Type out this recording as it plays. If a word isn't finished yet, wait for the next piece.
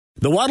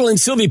The Waddle and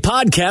Sylvie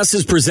podcast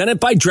is presented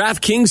by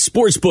DraftKings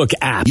Sportsbook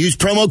app. Use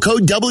promo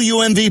code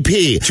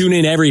WMVP. Tune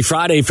in every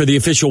Friday for the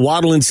official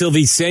Waddle and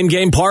Sylvie same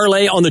game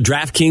parlay on the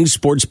DraftKings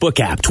Sportsbook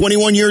app.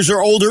 21 years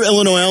or older,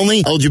 Illinois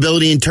only.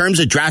 Eligibility and terms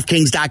at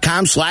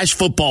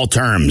DraftKings.com/football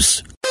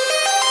terms.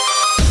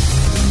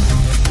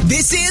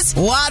 This is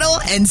Waddle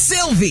and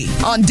Sylvie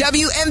on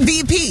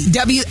WMVP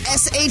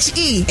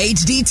WSHE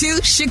HD2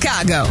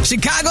 Chicago.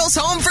 Chicago's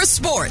home for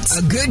sports.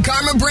 A Good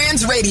Karma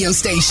Brands radio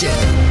station.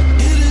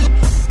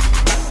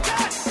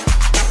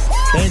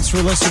 Thanks for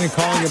listening,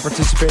 calling, and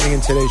participating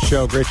in today's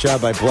show. Great job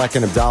by Bleck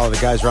and Abdallah. The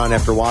guys are on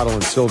after Waddle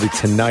and Sylvie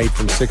tonight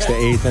from 6 to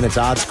 8. Then it's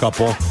Odds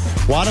Couple.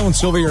 Waddle and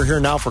Sylvie are here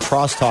now for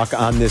Crosstalk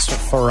on this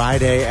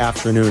Friday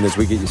afternoon as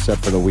we get you set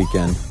for the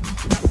weekend.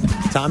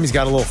 Tommy's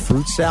got a little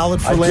fruit salad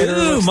for later.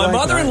 Do. My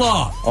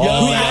mother-in-law.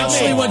 Oh, who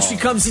actually, when she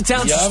comes to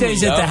town, she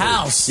stays at the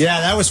house.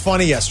 Yeah, that was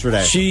funny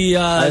yesterday. She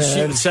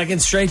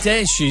second straight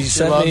day, she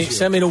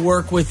sent me to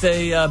work with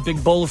a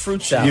big bowl of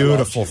fruit salad.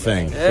 Beautiful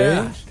thing.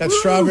 Yeah. Got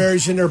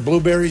strawberries in there,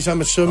 blueberries,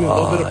 I'm assuming, a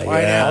little bit of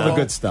pineapple. yeah. All the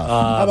good stuff.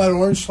 How about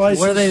orange slices?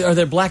 What are they? Are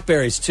there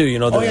blackberries too? You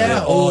know,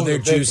 they're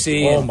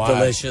juicy and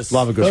delicious.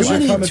 Love a good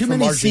one. Too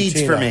many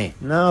seeds for me.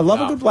 No,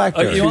 love a good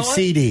blackberry. You Too want one?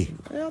 seedy.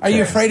 Are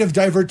you afraid of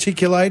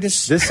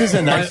diverticulitis? This is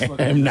a nice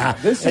I'm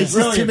not. This It's is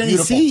really too a many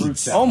beautiful seeds. fruit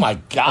salad. Oh, my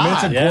God. I mean,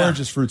 it's a Yeah.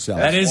 gorgeous fruit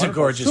salad. That is a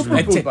gorgeous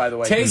Superfood, by the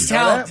way. Taste Did you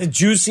know how that?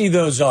 juicy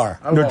those are.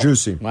 They're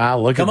juicy. Wow,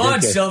 look Come at on,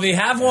 this. Sylvie,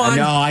 have one.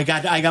 No, I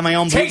got my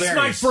own Taste blueberries.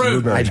 my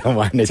fruit. I don't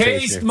want to taste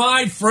Taste it.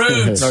 my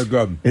fruit. They're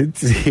good.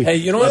 Hey,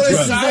 you know What what? are the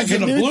Put size of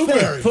the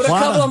blueberries? a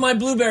couple of my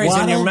blueberries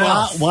in your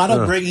mouth.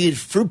 Waddle bringing his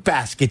fruit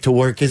basket to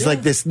work is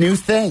like this new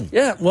thing.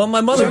 Yeah, well,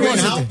 my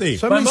mother-in-law's healthy. my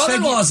Somebody said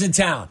mother-in-law's in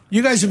town.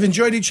 You guys have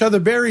enjoyed each other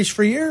berries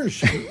for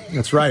years.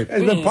 That's right.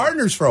 You've been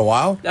partners for a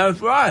while. That's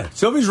right.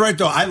 Sylvie's right,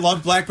 though. I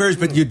love blackberries,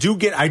 but you do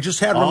get. I just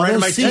had one All right in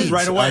those my teeth seeds.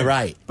 right away.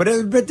 Right. But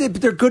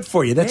they're good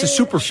for you. That's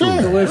a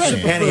superfood. Delicious.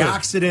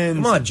 Antioxidants.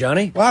 Come on,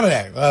 Johnny. A lot of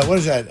that. What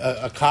is that?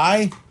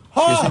 Acai?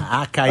 Oh,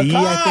 Acai,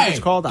 I think it's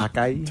called.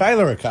 Acai.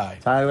 Tyler Acai.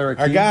 Tyler Acai.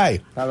 Our guy.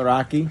 Tyler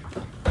Aki.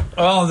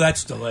 Oh,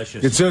 that's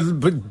delicious. It's a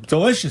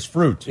delicious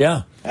fruit.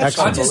 Yeah. That's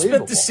I just spit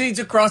unbelievable. the seeds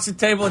across the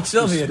table at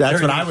Sylvia.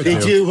 That's what I would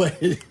Did do.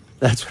 you?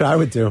 That's what I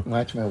would do.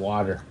 Watch my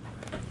water.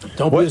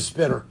 Don't be a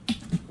spitter.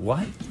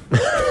 What?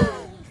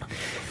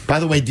 By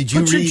the way, did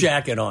you Put your read?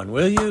 jacket on,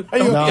 will you? Are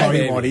you No,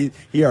 okay, he won't.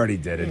 He already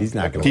did it. He's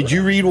not going to. Did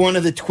you read one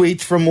of the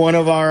tweets from one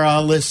of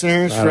our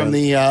listeners from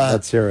the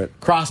Let's hear it.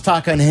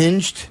 Crosstalk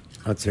Unhinged?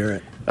 Let's hear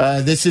it.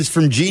 This is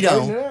from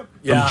Gino.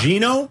 Yeah. From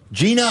Gino?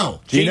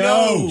 Gino.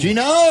 Gino.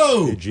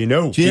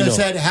 Gino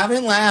said,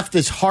 haven't laughed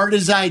as hard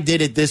as I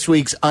did at this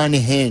week's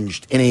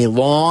Unhinged in a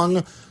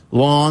long,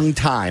 long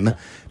time.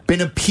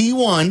 Been a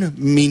P1,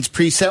 means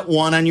preset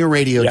 1 on your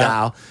radio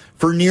dial,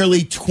 for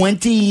nearly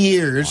 20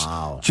 years.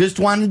 Wow. Just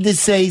wanted to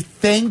say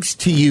thanks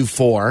to you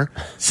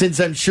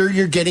since I'm sure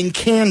you're getting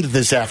canned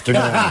this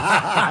afternoon.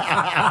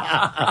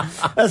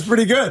 That's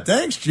pretty good.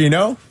 Thanks,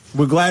 Gino.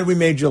 We're glad we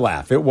made you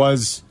laugh. It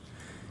was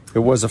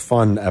a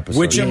fun episode.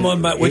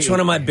 Which one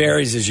of my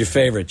berries is your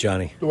favorite,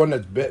 Johnny? The one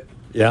that's bit.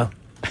 Yeah.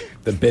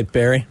 The bit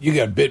berry? You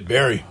got bit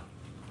berry.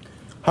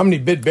 How many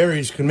bit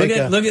berries can make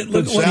a Look good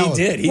what he salad?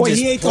 did. He Well,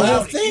 just he ate the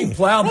whole thing. He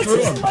plowed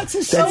through them. That's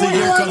his That's a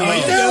year coming.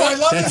 I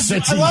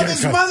love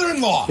his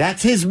mother-in-law.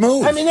 That's his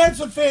move. I mean, that's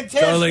a fantastic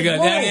Totally good.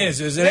 move. That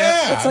is, isn't it?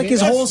 Yeah, It's like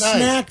his that's whole nice.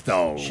 snack,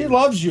 though. She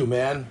loves you,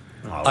 man.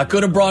 I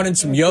could have brought in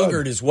some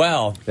yogurt as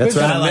well. That's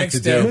what Kinda I like mixed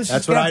to do. it. Mrs.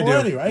 That's what I do.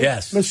 Capoletti, right?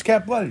 Yes. Miss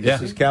Capoletti. Yeah.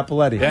 This is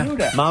Capoletti. Yeah. I knew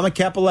that. Mama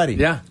Capoletti.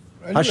 Yeah.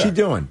 How's she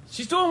doing?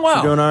 She's doing well.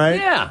 She doing all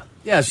right?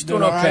 Yeah, she's doing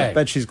Doing all okay. right.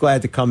 Bet she's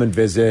glad to come and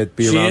visit,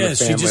 be She around is.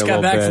 the She family just a got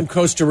little back bit. from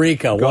Costa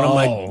Rica. One of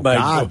my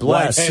God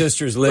bless. wife's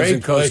sisters lives Great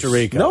in Costa place.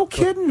 Rica. No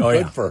kidding. Oh,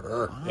 yeah. Good for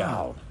her.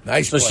 Wow.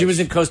 Nice So she place. was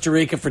in Costa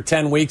Rica for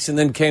 10 weeks and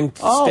then stayed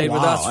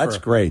with us. That's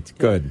great.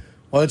 Good.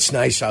 Well, it's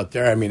nice out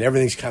there. I mean,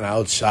 everything's kind of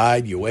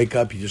outside. You wake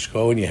up, you just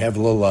go and you have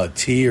a little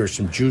tea or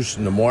some juice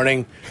in the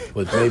morning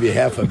with maybe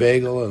half a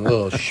bagel and a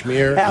little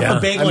schmear. Half a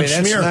bagel I mean,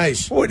 and that's schmear.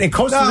 nice. What, in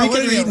Costa Rica, what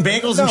do you're eating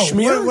bagels and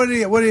schmear? What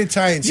do the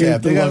Italians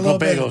have? the They got a local little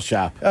bagel bit,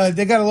 shop.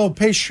 They got a little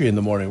pastry in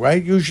the morning,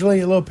 right? Usually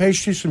a little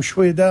pastry, some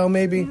schuiadel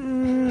maybe. I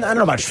don't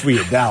know about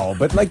Sweetadel,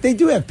 but like they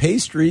do have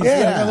pastries. Yeah,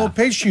 they got a little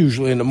pastry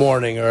usually in the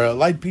morning, or a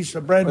light piece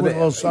of bread with a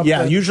little something.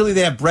 Yeah, usually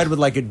they have bread with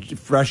like a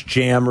fresh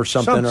jam or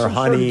something, or some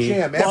honey.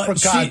 sort of jam, Well,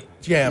 apricot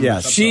jam. Yeah,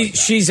 or something like that.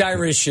 She's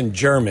Irish and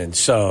German,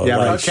 so Yeah,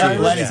 like, right. she-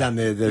 Capoletti's on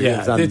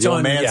the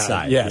old man's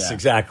side. Yes, Yeah.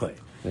 exactly.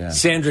 Yeah.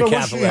 Sandra So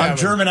what's she Capoletti. having? I'm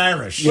German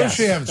Irish. What,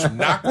 she having some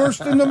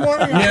knockwurst in the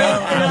morning? No,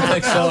 I don't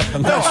think so.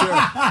 I'm not sure.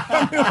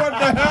 I mean, what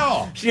the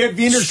hell? She had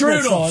Wiener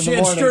Strudel. Schnitzel in She the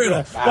had morning.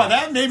 strudel. Well,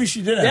 that maybe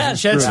she did have Yeah, some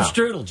she had some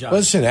strudel. strudel, John.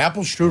 Listen,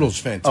 apple strudel's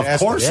fantastic. Of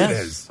course Yes. it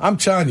is. I'm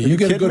telling you, you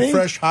get a kidding good me?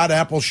 fresh hot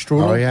apple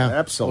strudel. Oh, yeah. A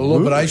Absolutely.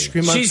 little bit of ice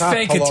cream on She's top.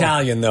 fake Hello.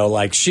 Italian though.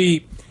 Like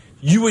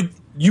you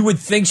would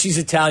think she's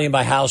Italian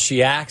by how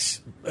she acts,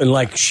 and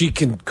like she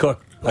can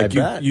cook. Like I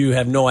bet. you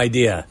have no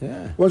idea.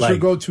 Yeah. What's your Like-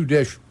 go-to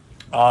dish?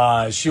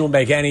 She will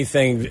make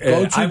anything.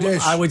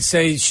 I would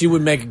say she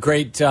would make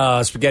great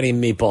spaghetti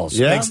and meatballs.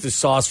 Yeah? Makes the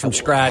sauce from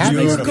scratch. Have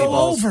makes you the go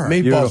meatballs. over?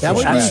 Meatballs. That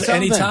would be something.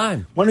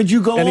 Anytime. When did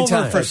you go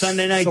Anytime. over for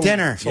Sunday night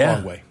dinner? It's a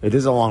long way. It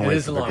is a long way. It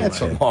is a long way.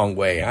 That's a long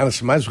way.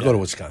 Honestly, might as well go to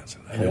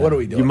Wisconsin. I mean, what are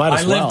we doing? You might I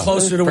as well. live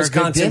closer to For a good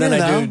Wisconsin than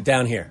dinner, I do though.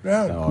 down here.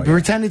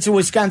 Pretend it's a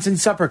Wisconsin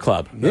supper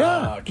club.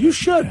 Yeah, you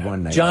should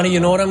one night. Johnny, you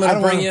know what I'm going I to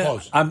don't bring you?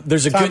 wanna oppose.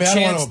 There's a Tommy, good I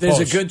don't chance. wanna There's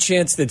a oppose. good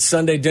chance that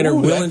Sunday dinner Ooh,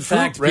 will, that in fruit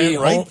fact, ran be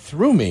right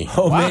through me.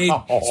 homemade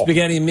Wow.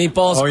 spaghetti and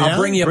meatballs. Oh, yeah? I'll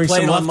bring you a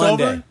plate some on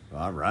leftover? Monday.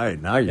 All right,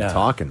 now you're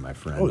talking, my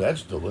friend. Oh,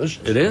 that's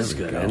delicious. It is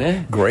good, isn't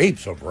it?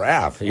 Grapes of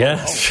wrath.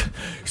 Yes.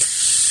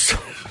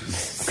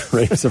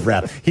 Grapes of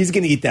wrath. He's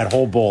going to eat that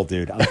whole bowl,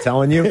 dude. I'm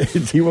telling you.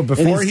 He will,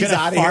 before And he's he's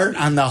gonna out of fart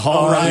here on the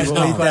whole ride he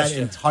will home. eat that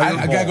entire I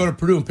got to bowl. go to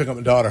Purdue and pick up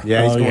my daughter.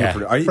 Yeah, he's Oh, going yeah. to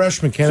Purdue. Are you,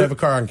 Freshman can't have a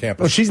car on well,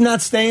 campus. she's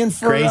not staying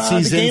for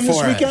Gracie's the game in this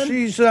for it. weekend?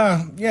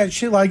 She's,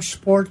 she likes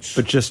sports.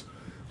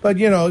 But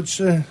you know, it's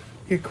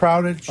get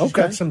crowded. She's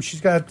Okay.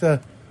 she's got to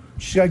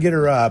get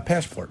her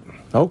passport.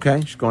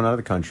 okay, she's going out of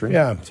the country.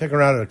 Yeah, take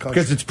her out of the country.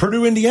 Because it's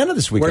Purdue, Indiana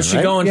this weekend, Where's she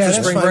right? going Yeah, for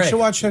that's spring fine. break? She'll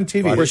watch it on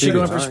TV. Where's she She's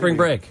going for spring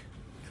break?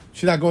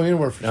 She's not going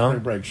anywhere for No?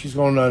 spring break. She's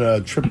going on a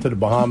trip to the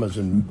Bahamas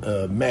in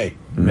May.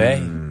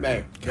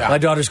 May. Yeah. My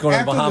daughter's going to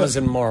After Bahamas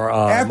the- in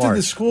after March.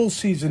 the school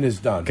season is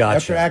done. Gotcha.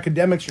 After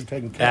academics are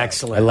taken care of.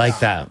 Excellent. I like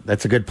that.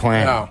 That's a good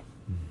plan. Now,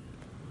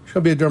 she's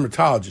going to be a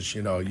dermatologist,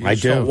 you know. You I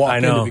just don't do. walk I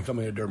know. into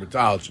becoming a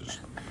dermatologist.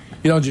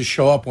 You don't just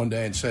show up one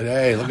day and say,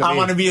 hey, look at me. I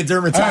want to be a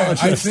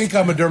dermatologist. I think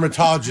I'm a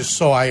dermatologist,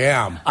 so I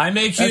am. I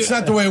make you. That's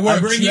not the way it works. I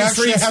bring You you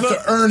actually free have food.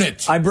 to earn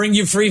it. I bring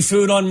you free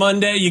food on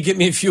Monday. You get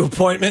me a few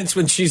appointments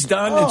when she's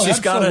done, and Oh, she's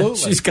got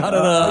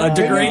a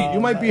degree. You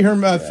might be her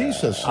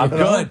thesis. I'm you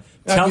know? good.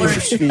 Tell her,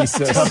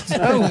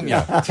 telling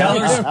you.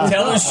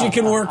 tell her she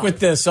can work with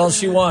this. All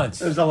she wants.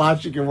 There's a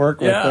lot you can work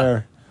with Yeah.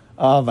 there.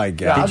 Oh, my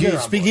God.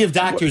 Speaking of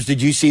doctors, did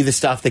you see the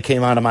stuff that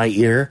came out of my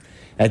ear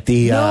at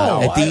the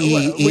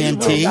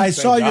ENT? I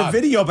saw your God.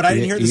 video, but I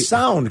didn't hear the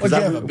sound. What'd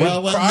you have, a big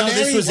well, no, crawdaddy?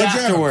 this was What'd you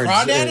have, a afterwards.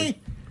 crawdaddy?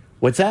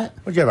 What's that?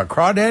 What'd you have, a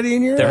crawdaddy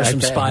in your There ear? are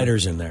some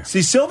spiders in there.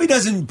 See, Sylvie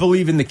doesn't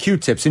believe in the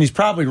Q-tips, and he's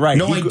probably right.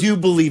 No, I do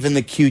believe in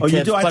the Q-tips, Oh,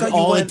 you do? I but thought you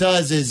all went- it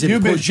does is You've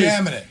it been pushes,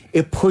 jamming it.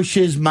 it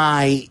pushes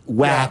my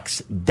wax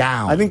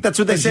down. I think that's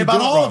what they say you about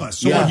do it all of wrong. us.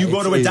 So Yeah, when you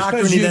go to a it's- doctor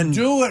and Because you you then...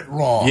 do it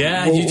wrong.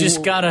 Yeah, you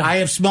just gotta. I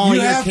have small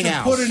You ear have to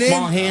canals, put it in.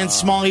 small hands,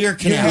 small ear You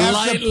canals. have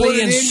Lightly to put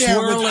it and in there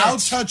swirl without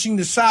it. touching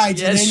the sides,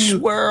 Yes, and then you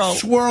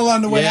swirl.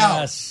 on the way Yes.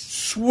 out.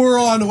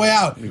 Swirl on the way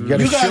out. You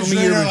gotta guys show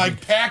me are your- there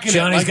like packing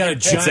Johnny's it. got like a you're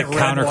giant It's a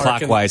red mark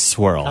in- counterclockwise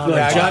swirl.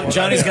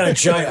 Johnny's got a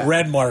giant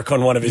red mark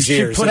on one of his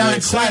ears. put on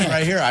It's- a clinic.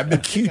 right here. I've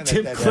been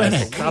Q-tip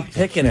clinic. Stop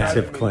picking at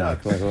it.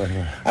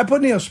 I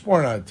put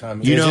Neosporin on it,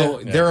 Tommy. You know,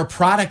 there are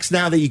products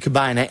now that you can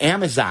buy on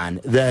Amazon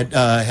that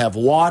have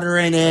water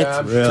in it.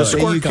 Yeah, really? So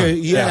Squirt you gun.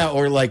 could,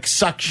 or like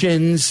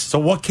suctions. So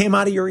what came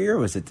out of your ear?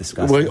 Was it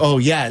disgusting? Well, oh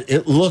yeah,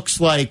 it looks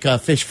like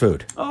fish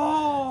food.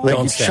 Oh. Like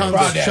Don't say it.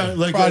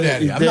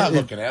 Crawdaddy. I'm not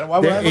looking at it. Why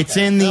would I look It's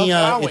at in it? the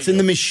How would it's in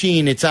the you?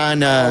 machine. It's on.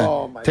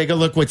 Take a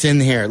look what's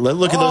in here.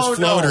 Look at Oh, those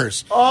no.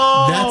 floaters.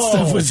 Oh. That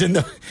stuff was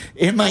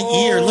in my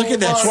ear. Look at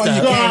that That's why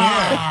you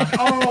stuff.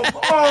 can't hear.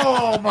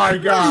 Oh, my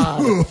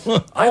God.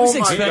 I was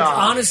my God.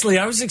 honestly,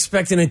 I was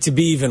expecting it to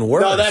be even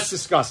worse. No, that's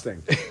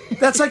disgusting.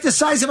 That's like the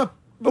size of a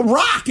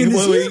rock in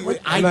his ear.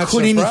 I I'm not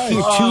couldn't surprised.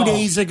 hear 2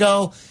 days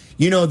ago.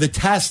 You know the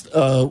test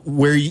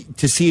where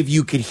to see if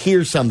you could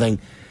hear something.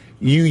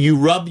 You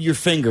rub your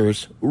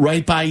fingers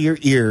right by your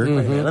ear.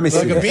 Let me see.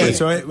 Like a bee.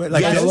 So,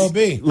 like Yes, a little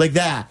bee. like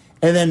that.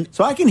 And then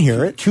So I can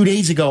hear it. 2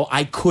 days ago,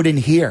 I couldn't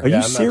hear. Are you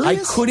I'm not- serious? I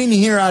couldn't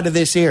hear out of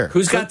this ear.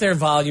 Who's got their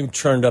volume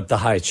turned up the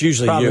high? It's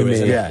usually Probably you, me.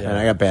 isn't Yeah, it? and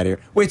I got bad ear.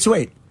 Wait.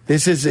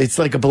 It's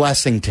like a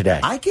blessing today.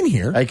 I can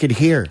hear. I could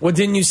hear. Well,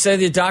 didn't you say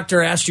the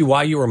doctor asked you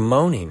why you were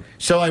moaning?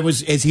 So I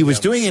was, as he was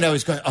doing it, I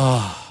was going,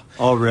 oh.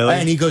 Oh, really?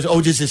 And he goes, oh,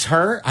 does this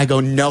hurt? I go,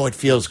 no, it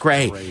feels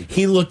great.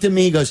 He looked at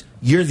me, he goes,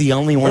 you're the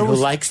only one who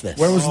likes this.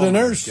 Where was the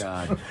nurse?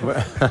 God.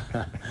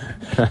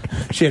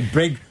 She had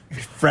big,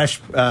 fresh,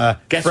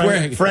 Guess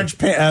where- French,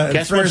 guess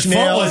where French her foot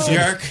nails. was,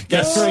 Yerk.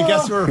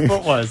 Guess where her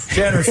foot was.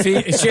 She had her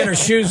feet. She had her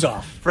shoes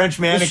off. French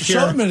Mr. manicure.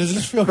 Shulman, does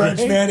this feel French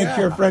great?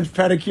 manicure, Yeah. French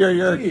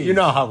pedicure. You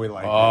know how we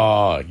like it.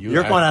 Oh,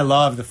 You're one. I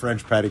love the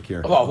French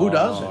pedicure. Well, who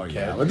doesn't? Oh, kid?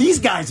 yeah. Well, these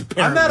guys I'm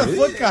apparently. not a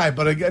foot guy,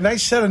 but a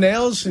nice set of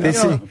nails. And,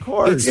 Of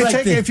course. you're Like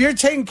taking- the- if you're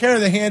taking care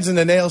of the hands and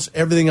the nails,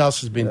 everything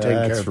else has been taken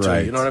care That's of right.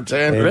 too. You know what I'm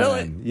saying? Amen.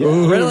 Really?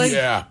 Yeah. Really?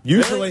 Yeah.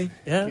 Usually.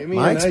 Yeah. Give me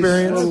My a nice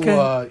experience. little,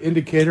 Okay.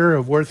 indicator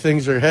of where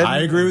things are heading. I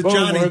agree with Boom,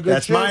 Johnny. we're in good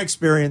That's shape. my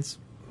experience.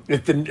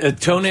 If the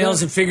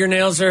toenails and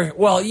fingernails are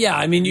yeah,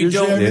 I mean you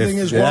Usually don't. everything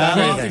is Yeah.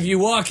 walking. If you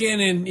walk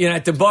in and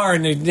at the bar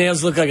and the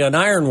nails look like an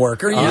iron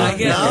worker, I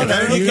get no, it.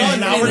 there you go.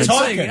 Now we're It's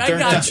talking. like, I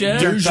got you.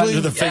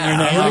 Under the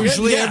fingernail.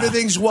 Usually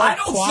everything's I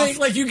don't think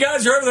like you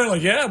guys are over there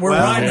like we're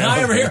riding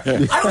high over here.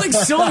 I don't think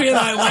Sylvia and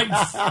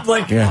I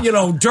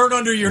like dirt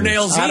under your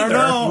nails either. I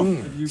don't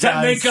know. Does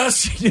that make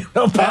us?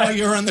 Oh,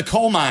 you're in the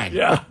coal mine.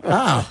 Yeah.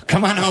 Oh,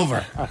 come on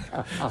over.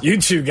 You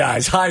two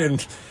guys hiding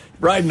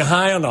riding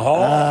high on the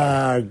hall.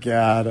 Oh,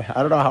 God.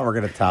 I don't know how we're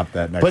going to top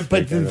that next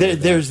But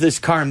there's this,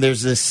 Carm,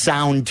 there's this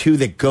sound, too,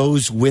 that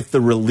goes with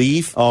the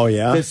relief. Oh,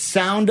 yeah? The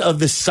sound of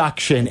the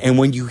suction, and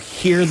when you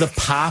hear the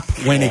pop,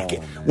 when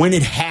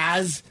it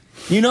has...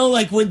 You know,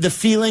 like with the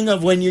feeling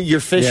of when you're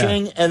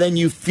fishing and then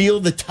you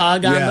feel the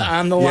tug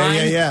on the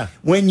line? Yeah.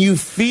 When you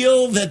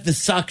feel that the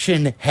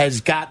suction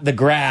has got the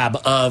grab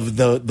of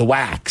the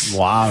wax.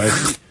 Wow.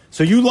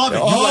 So you love it.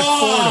 You like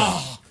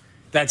Florida.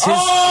 That's his.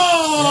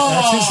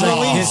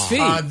 That's his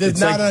feet. It's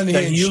not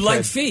unhinged. You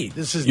like feet.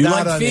 This is you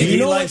not like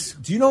unhinged.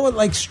 feet. Do you know what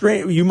like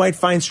strange you might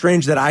find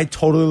strange that I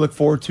totally look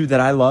forward to that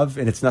I love,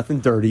 and it's nothing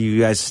dirty. You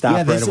guys stop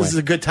right away. This is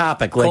a good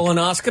topic. Like,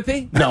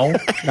 Colonoscopy? No,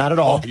 not at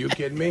all. Are you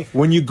kidding me?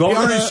 When you go We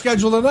already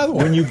scheduled another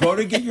one. When you go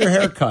to get your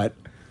hair cut,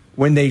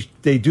 when they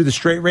do the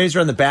straight razor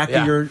on the back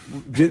of your,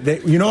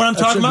 you know what I'm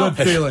talking about?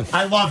 Good feeling.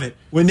 I love it.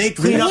 When they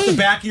clean up the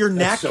back of your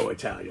neck. That's so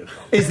Italian.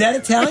 Is that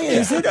Italian?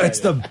 Is it?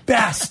 It's the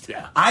best.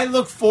 Yeah. I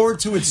look forward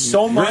to it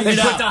so much. They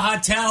put the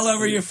hot towel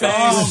over your face.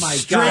 Oh, my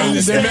God.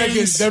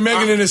 They're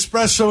making an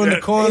espresso in the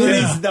corner. It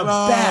is the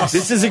best.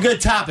 This is a good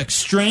topic.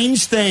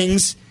 Strange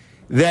things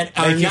that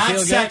are Make you not feel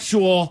good?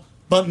 sexual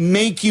but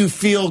make you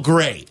feel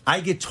great.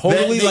 I get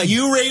totally that like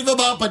you rave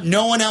about, but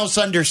no one else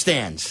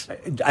understands.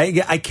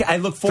 I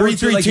look forward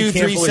to like you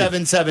can't believe.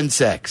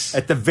 332-3776.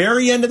 At the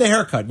very end of the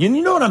haircut. You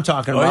know what I'm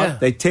talking about. Yeah.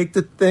 They take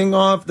the thing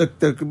off, the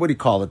what do you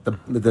call it?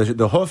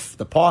 The hoof,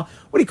 the paw.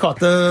 What do you call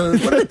it?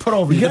 What do they put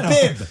over you?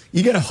 The bib.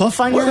 You get a hoof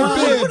on your What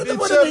head? are they- It's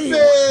what a are they-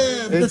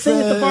 bib. The thing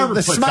that the barber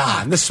the puts smock.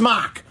 on. The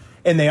smock.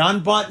 And they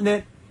unbutton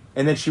it,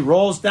 and then she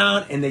rolls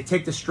down, and they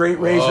take the straight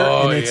razor,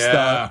 and it's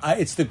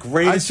the I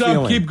greatest saw him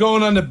feeling. keep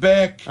going on the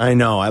back. I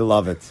know. I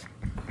love it.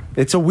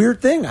 It's a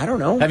weird thing. I don't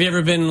know. Have you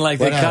ever been like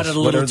they What cut else? it a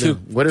little too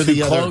what are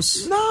the other-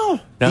 close? No.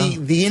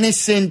 The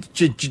innocent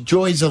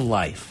joys of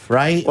life,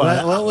 right?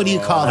 What do you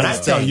call And those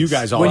I tell things? you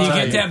guys all When the you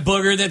time. get that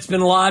booger that's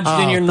been lodged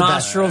in your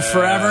nostril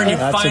forever, and you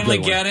That's a finally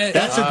good one. get it,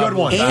 That's a good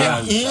one.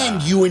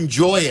 And you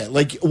enjoy it.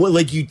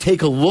 Like you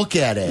take a look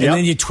at it. and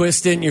then you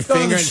twist it in your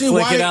finger and see,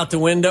 flick why- it out the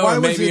window, why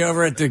or was maybe it-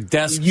 over at the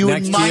desk You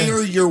next admire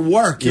to you. your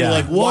work. You're Yeah.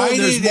 like, whoa,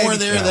 there's more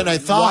there than I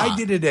thought. Why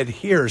did it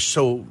adhere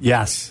so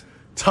Yes.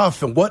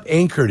 tough, and what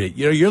anchored it?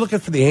 You know, you're looking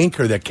for the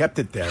anchor that kept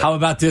it there. How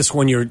about this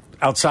when you're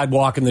outside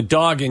walking the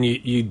dog and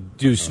you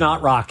do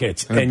snot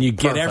rockets and you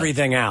get Perfect.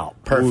 everything out?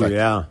 Perfect. Ooh,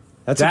 yeah.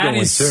 That's a That good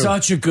one, is too.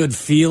 such a good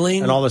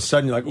feeling. And all of a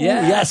sudden you're like, oh,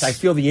 Yes. yes, I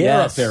feel the air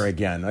Yes. up there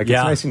again. Like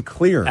Yeah. it's nice and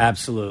clear.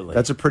 Absolutely.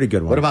 That's a pretty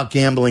good one. What about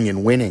gambling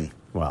and winning?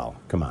 Well,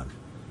 come on.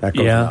 That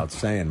goes Yeah. without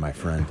saying, my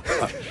friend.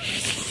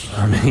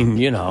 I mean,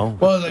 you know.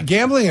 Well,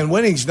 gambling and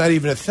winning's not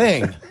even a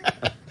thing.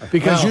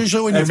 Because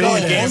usually when you're It's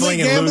going only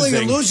gambling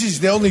and losing is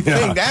the only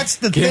thing. That's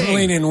the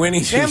Gambling thing. and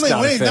winning is Gambling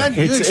not a and winning, thing. not,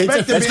 you It's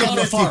expect to be called able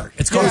a to fart.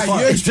 It's called a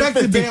fart. You expect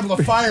to be able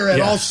to fire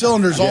at all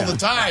cylinders all the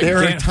time. There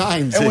are Yeah.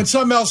 times. And when that-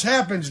 something else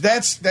happens,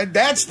 that's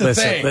the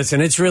thing.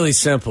 Listen, it's really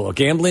simple.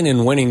 Gambling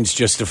and winning's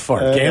just a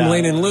fart.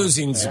 Gambling and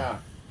losing's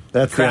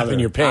That's crap the other- in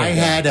your pants.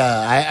 I had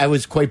I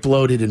was quite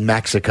bloated in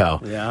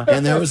Mexico. Yeah.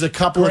 And there was a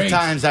couple of Great.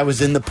 times I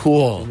was in the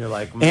pool. you're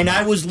like, and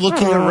I was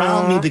looking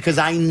around me because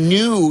I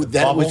knew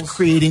that it was Bubbles?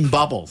 creating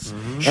bubbles.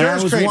 Sure, And I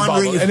it's was great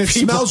wondering bubble. if and it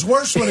people, smells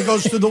worse when it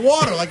goes through the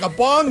water, like a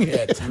bong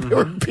hit. there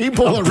were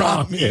people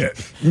around me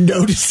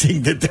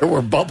noticing that there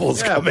were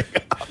bubbles coming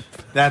up.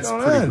 That's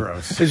What's pretty going on?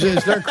 gross.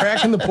 Is there a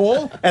crack in the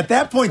pool? At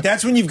that point,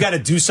 that's when you've got to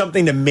do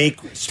something to make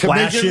To make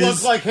splashes. it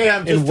look like, hey,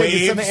 I'm just and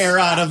taking some waves. air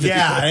out of the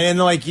Yeah, and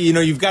like,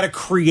 you've got to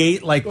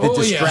create like the Oh,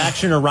 yeah.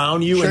 distraction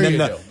around you, Sure and then you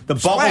the do.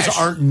 bubbles Splash.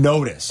 aren't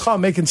noticed. Call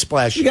making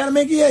splash. You got to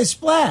make a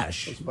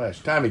splash. Splash.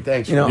 Tommy,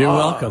 thanks. You know, You're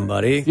welcome,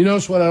 buddy. You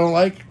notice what I don't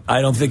like?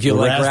 I don't think you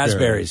like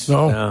raspberries. raspberries.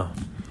 No.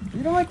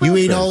 You don't like You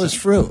ate raspberries. all this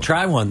fruit.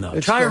 Try one, though.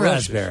 It's Try a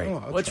delicious. raspberry.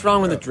 Oh, I'll What's try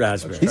wrong with it. a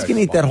raspberry? He's going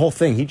to eat that whole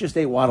thing. He just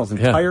ate Waddle's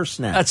entire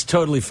snack. That's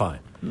totally fine.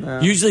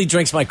 Usually he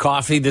drinks my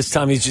coffee. This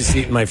time he's just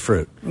eating my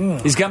fruit.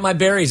 He's got my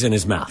berries in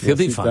his mouth. He'll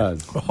be He fine.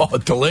 does. Oh,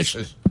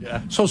 delicious.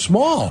 Yeah. So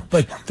small,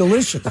 but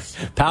delicious.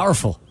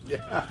 Powerful.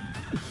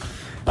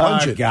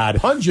 Pungent. God.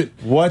 Pungent.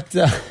 What?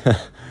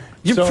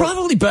 You're So-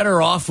 probably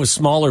better off with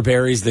smaller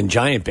berries than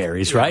giant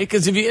berries, right?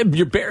 Because if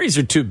your berries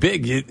are too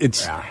big,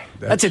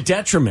 that's a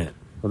detriment.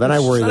 Well, then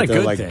I worry It's not that a they're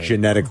good like thing.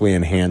 genetically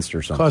enhanced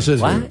or something.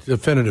 Causes a What?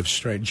 definitive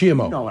strain.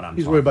 GMO. You know what I'm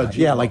He's talking worried about about. GMO.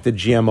 Yeah, like the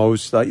GMO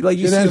stuff. Like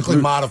you see the Genetically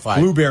modified.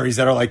 blueberries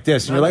that are like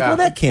this, and you're like, Yeah. well,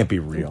 that can't be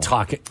real.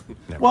 Talk it.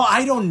 Well,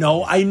 I don't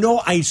know.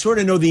 I sort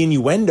of know the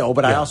innuendo,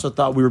 but I also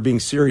thought we were being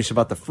serious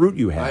about the fruit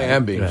you had. I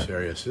am being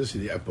serious.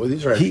 Boy,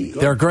 these are He-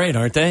 good. They're great,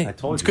 aren't they? I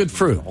told it's you good this is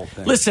fruit. the whole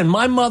thing. Listen,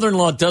 my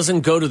mother-in-law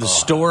doesn't go to the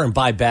store and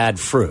buy bad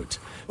fruit.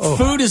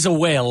 Food is a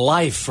way of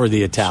life for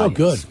the Italians.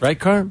 good. Right,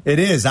 Carm? It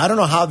is. I don't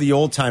know how the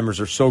old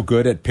timers are so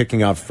good at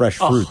picking out fresh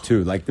fruit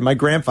too. Like my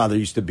grandfather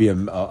used to be he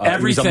was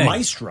Everything. a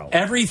maestro.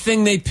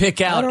 Everything they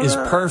pick out is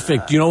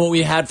perfect. You know what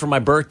we had for my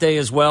birthday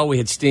as well? We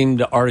had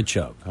steamed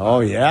artichoke. Oh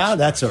yeah,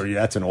 that's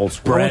an old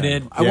school.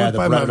 Breaded. I Yeah, went the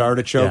by breaded my-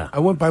 artichoke. Yeah. I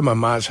went by my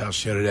mom's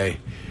house the other day.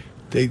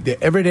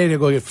 Every day they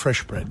go get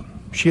fresh bread.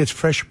 She gets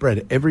fresh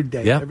bread every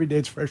day. Yeah. Every day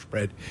it's fresh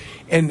bread.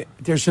 And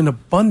there's an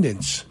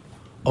abundance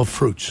of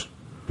fruits.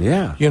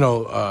 Yeah.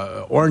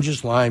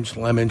 Oranges, limes,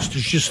 lemons.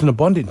 There's just an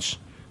abundance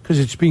because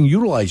it's being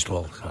utilized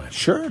all the time.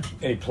 Sure.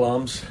 Any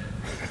plums?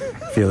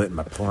 Feel it in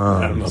my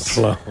plums.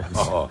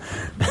 Oh,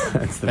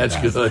 that's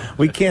good.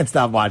 We can't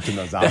stop watching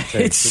those outtakes.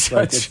 It's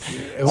like such-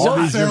 Will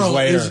years Ferrell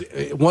later.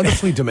 is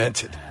wonderfully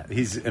demented.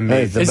 He's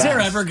amazing. Is there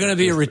ever going to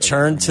be a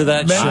return to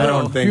that show? I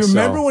don't think you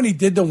remember so. when he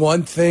did the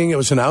one thing? It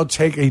was an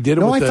outtake. He did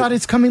it. No, with I thought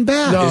it's coming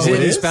back. No, Is it it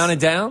is? Eastbound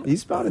and Down?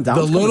 Eastbound and Down.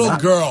 the little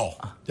girl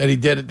that he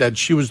did it. That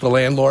she was the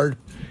landlord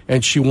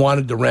and she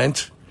wanted the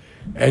rent,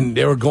 and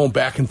they were going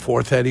back and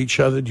forth at each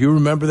other. Do you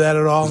remember that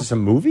at all? Is this a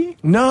movie?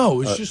 No,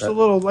 it was just a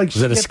little like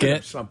Was it a or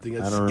skit? something. I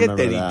A don't skit remember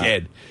that he that.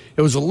 did.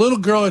 It was a little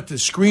girl at the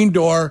screen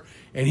door,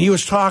 and he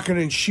was talking,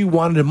 and she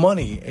wanted the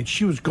money, and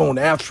she was going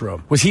after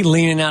him. Was he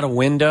leaning out a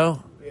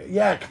window?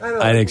 Yeah, kind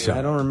of. I think so.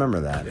 I don't remember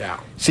that. Yeah.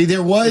 See,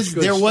 there was It's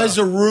good a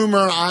stuff.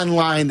 rumor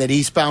online that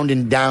Eastbound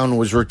and Down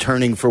was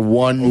returning for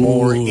one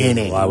more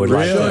inning. I would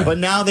like that. But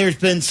now there's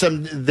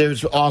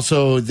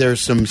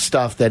some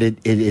stuff that it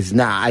is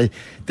not.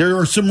 There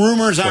are some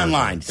rumors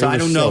online, so It I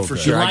was don't know so for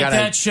good. sure. You like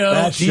that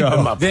show? Deep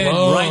in my Then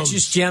plums.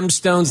 Righteous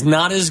Gemstones,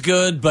 not as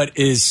good, but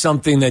is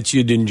something that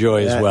you'd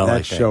enjoy as well. I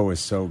That think. show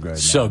was so good.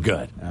 So man.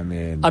 good.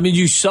 I mean,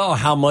 you saw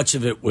how much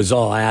of it was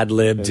all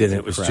ad-libbed and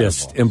it was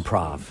just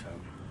improv.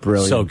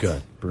 brilliant. So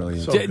good.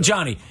 Brilliant.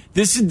 Johnny,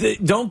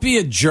 don't be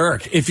a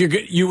jerk. If you're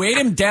good, you ate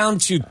him down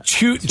to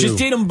two. Just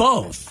eat them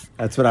both.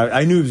 That's what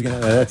I knew he was going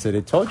to. That's it.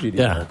 I told you to eat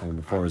Yeah. everything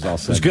before it was all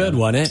said. It was good,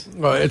 wasn't it?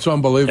 Well, it's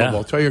unbelievable.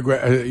 Yeah. Tell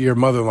your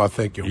mother-in-law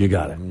thank you. You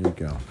got it. There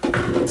you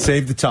go.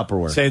 Save the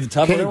Tupperware. Say the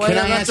top Can, of the can way.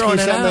 I I'm not ask you throwing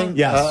it out. something?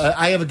 Yes.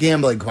 I have a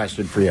gambling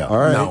question for you. All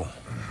right. No,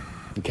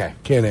 Okay.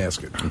 can't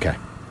ask it. Okay.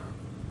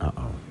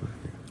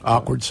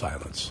 Awkward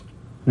silence.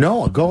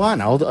 No, go on.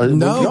 We'll talk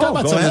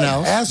about go something ahead.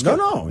 else. Ask No, it.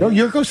 no. No,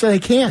 Yurko said I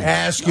can't.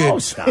 Ask No,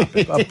 it. stop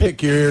it. I'll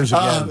pick your ears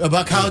again.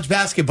 About college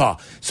basketball.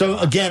 So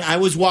again, I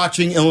was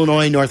watching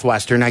Illinois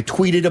Northwestern. I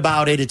tweeted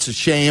about it. It's a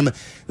shame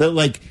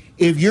that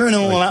if you're an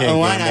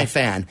Illini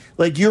fan,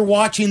 you're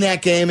watching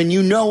that game and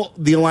you know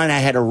the Illini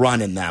had a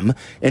run in them.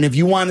 And if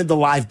you wanted to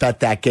live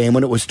bet that game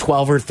when it was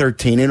 12 or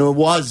 13, and it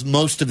was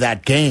most of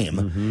that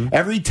game,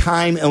 every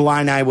time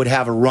Illini would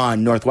have a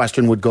run,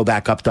 Northwestern would go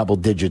back up double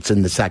digits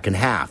in the second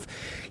half.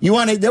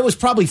 That was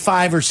probably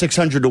 500 or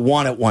 600 to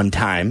 1 at one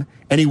time,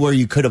 anywhere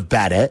you could have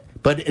bet it.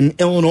 But in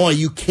Illinois,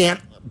 you can't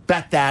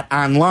bet that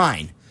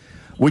online,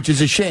 which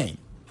is a shame.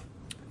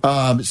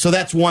 So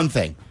that's one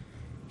thing.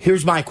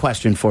 Here's my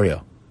question for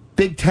you.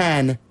 Big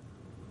Ten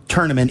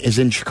tournament is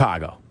in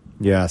Chicago.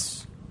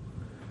 Yes.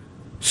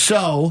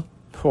 So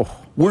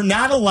we're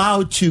not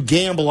allowed to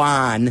gamble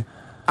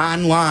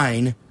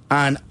online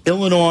on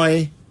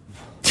Illinois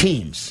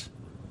teams.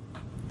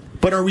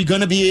 But are we going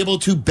to be able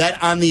to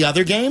bet on the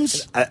other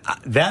games?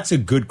 That's a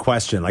good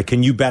question.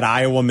 Can you bet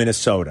Iowa,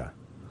 Minnesota?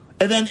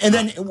 And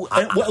then,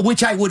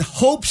 which I would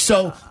hope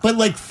so. But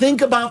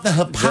think about the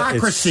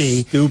hypocrisy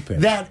It's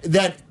stupid.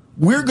 that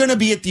we're going to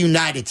be at the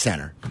United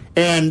Center,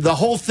 and the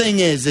whole thing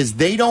is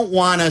they don't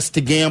want us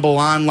to gamble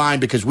online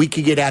because we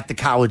could get at the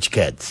college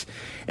kids.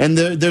 And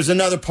there's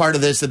another part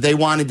of this that they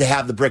wanted to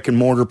have the brick and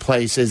mortar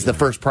place as the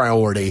first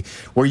priority,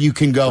 where you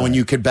can go and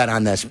you could bet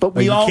on this. But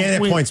you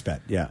can't at points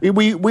bet. Yeah,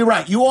 we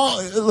right. You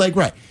all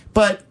right,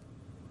 but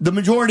the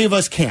majority of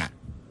us can't.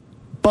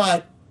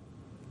 But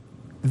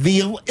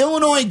the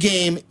Illinois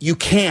game, you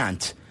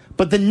can't.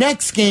 But the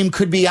next game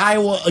could be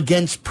Iowa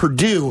against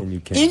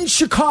Purdue in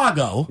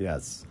Chicago.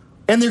 Yes.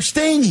 And they're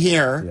staying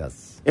here.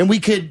 Yes. And we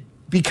could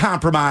be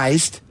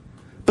compromised.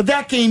 But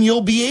that game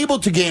you'll be able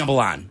to gamble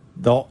on.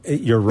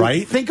 You're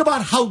right. Think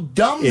about how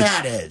dumb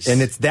that is. And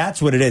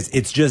that's what it is.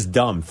 It's just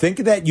dumb. Think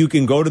that you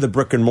can go to the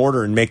brick and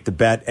mortar and make the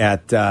bet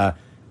at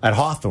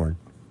Hawthorne.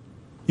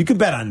 You can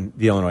bet on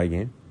the Illinois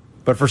game.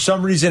 But for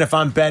some reason, if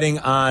I'm betting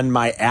on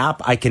my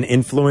app, I can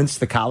influence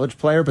the college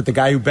player, but the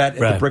guy who bet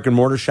at the brick and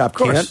mortar shop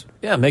can't.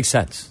 Yeah, it makes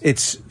sense.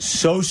 It's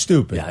so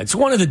stupid. Yeah, it's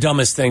one of the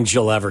dumbest things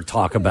you'll ever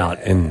talk about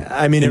in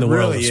the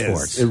world of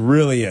sports. It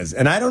really is.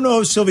 And I don't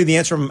know, Sylvie, the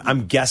answer.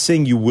 I'm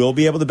guessing you will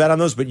be able to bet on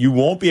those, but you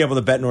won't be able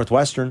to bet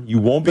Northwestern. You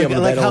won't be able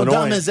to bet how Illinois.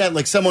 How dumb is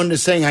that? Someone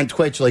is saying on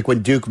Twitch,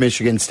 when Duke,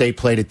 Michigan State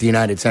played at the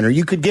United Center,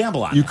 you could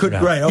gamble on it. You could,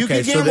 right, okay. You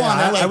could gamble on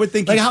that. I would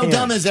think how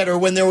dumb is that? Or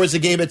when there was a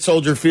game at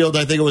Soldier Field,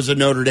 I think it was a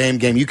Notre Dame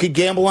game, you could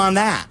gamble on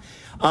that.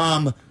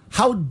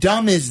 How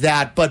dumb is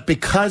that? But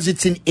because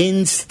it's an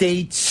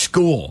in-state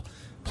school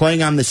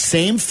playing on the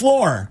same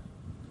floor,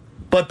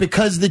 but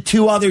because the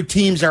two other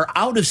teams are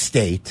out of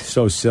state,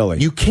 so silly.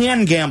 You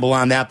can gamble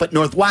on that, but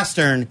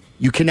Northwestern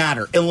you cannot,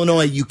 or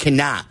Illinois you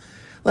cannot.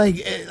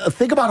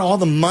 Think about all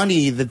the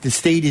money that the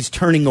state is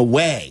turning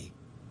away,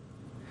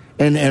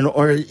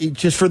 or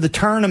just for the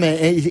tournament.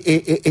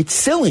 It's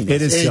silly.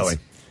 It is silly.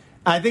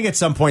 I think at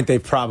some point they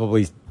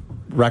probably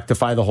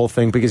rectify the whole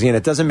thing, because again,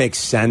 it doesn't make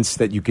sense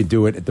that you could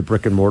do it at the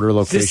brick and mortar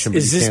location,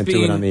 but you can't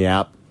do it on the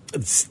app.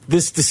 Is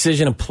this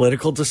decision a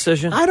political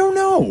decision? I don't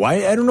know.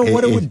 I don't know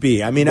what it would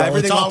be. I mean,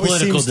 everything it's all always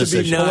political seems to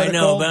be decision. No, I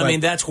political, know, but I mean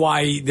that's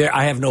why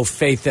I have no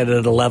faith that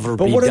it'll ever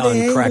but be what done are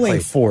they correctly. angling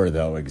for,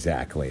 though?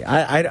 Exactly.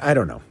 I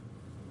don't know.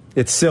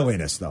 It's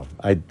silliness, though.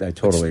 I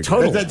totally agree.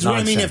 Total That's what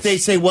I mean. nonsense. If they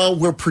say, well,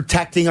 we're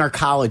protecting our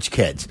college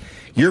kids.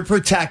 You're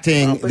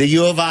protecting the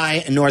U of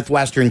I and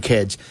Northwestern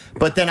kids.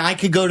 But then I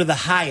could go to the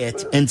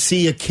Hyatt and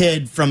see a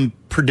kid from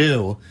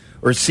Purdue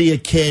or see a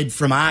kid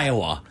from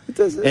Iowa.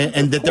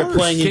 And that they're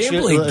playing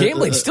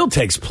Gambling still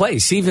takes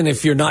place, even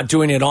if you're not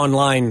doing it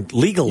online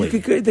legally.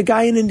 The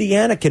guy in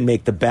Indiana can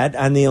make the bet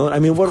on the. I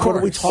mean, what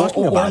are we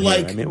talking about? like,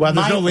 here? I mean, well,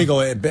 there's no legal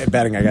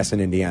betting, I guess, in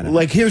Indiana.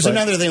 Like, here's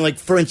another thing. Like,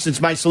 for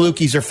instance, my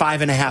Salukis are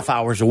 5.5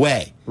 hours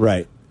away.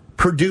 Right.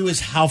 Purdue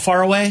is how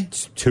far away?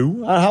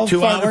 2? How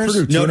 2 far hours?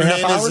 Purdue?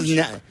 2.5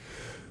 hours?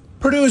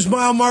 Purdue's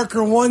mile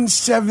marker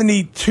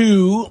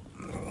 172.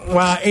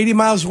 80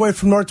 miles away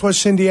from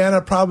Northwest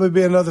Indiana, probably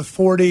be another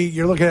 40.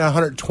 You're looking at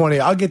 120.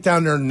 I'll get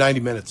down there in 90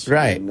 minutes.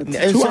 Right.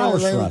 2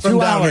 hours for us.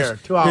 2 hours. Here,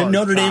 2 hours.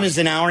 Notre Dame is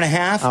an hour and a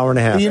half. Hour and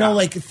a half. You know,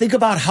 like, think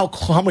about how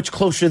much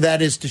closer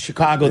that is to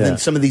Chicago than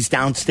some of these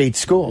downstate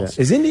schools.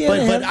 Yeah. Is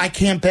Indiana? But I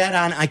can't bet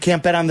on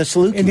the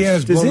Salukis.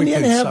 Indiana's Does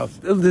Bloomington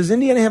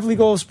Indiana have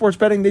legal sports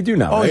betting? They do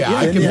now. Oh right?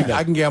 yeah,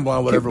 I can gamble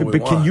on whatever we want.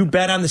 But can you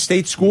bet on the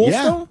state schools?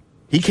 Yeah. Though?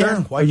 He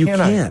can. Why can't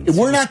I?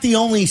 We're not the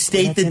only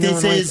state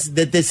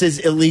that this is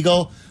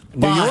illegal.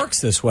 New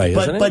York's this way,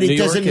 isn't it? But New it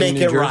doesn't York and make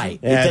New it Jersey? right.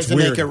 Yeah, it doesn't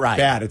make it right.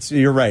 Bad.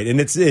 You're right, and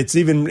it's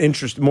even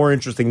more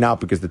interesting now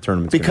because the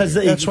tournament's Because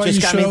that's why you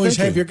should always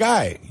have your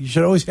guy. You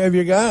should always have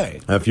your guy.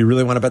 If you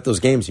really want to bet those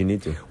games, you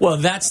need to. Well,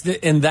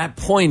 that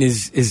point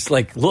is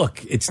like,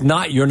 look,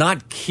 you're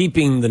not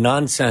keeping the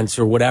nonsense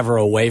or whatever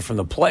away from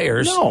the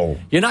players. No.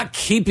 You're not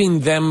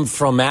keeping them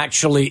from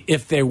actually,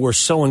 if they were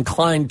so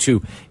inclined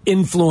to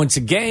influence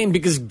a game,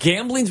 because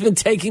gambling's been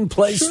taking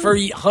place for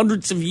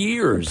hundreds of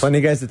years. Plenty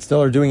of guys that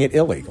still are doing it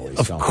illegally.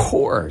 Of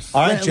course.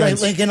 All right,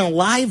 like in a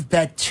live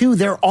bet too,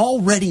 they're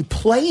already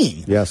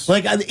playing. Yes.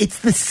 Like, it's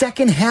the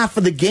second half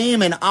of the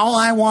game, and all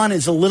I want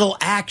is a little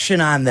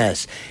action on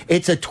this.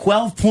 It's a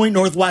 12-point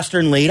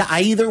Northwestern lead.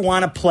 I either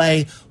want to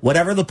play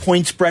whatever the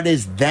point spread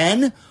is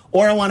then,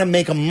 or I want to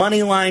make a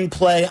money line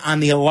play on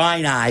the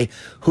Illini,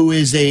 who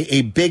is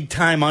a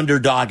big-time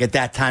underdog at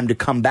that time to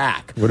come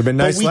back. Would have been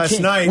nice last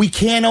night. We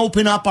can't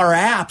open up our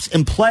apps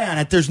and play on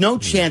it. There's no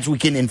chance we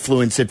can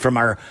influence it from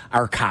our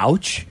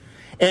couch.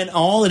 And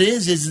all it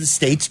is the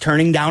state's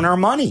turning down our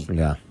money.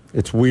 Yeah.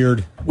 It's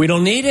weird. We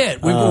don't need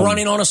it. We were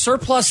running on a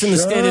surplus in the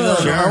state of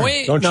Illinois. Are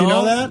we? Don't you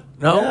know that?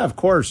 No. Yeah, of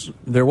course.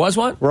 There was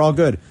one? We're all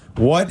good.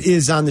 What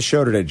is on the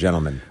show today,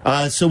 gentlemen?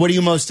 So what are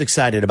you most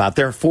excited about?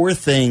 There are 4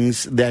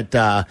 things that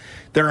are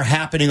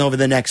happening over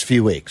the next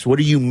few weeks. What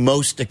are you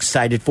most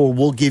excited for?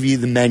 We'll give you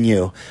the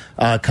menu.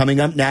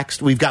 Coming up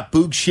next, we've got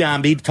Boog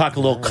Sciambi to talk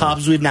a little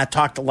Cubs. We've not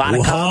talked a lot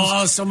of Cubs.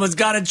 Oh, someo's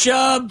got a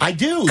Chub. I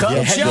do.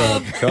 Cub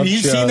Chub. Have you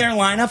seen their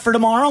lineup for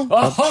tomorrow?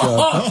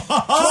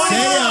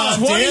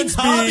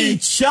 Dansby.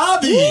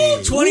 Chubby.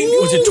 20,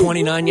 was it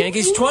 29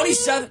 Yankees?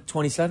 27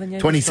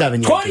 Yankees?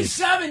 27 Yankees.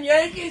 27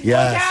 Yankees?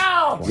 Yes. Look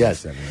out.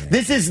 Yes.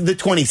 This is the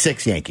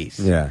 26 Yankees.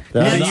 Yeah.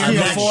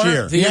 Next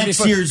year. The year Next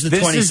before. year's the This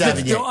is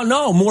 27 Yankees.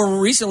 No, more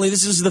recently,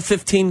 this is the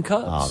 15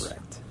 Cubs. All right.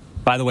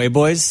 By the way,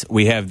 boys,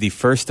 we have the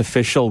first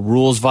official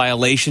rules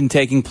violation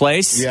taking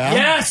place. Yeah.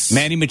 Yes.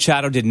 Manny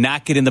Machado did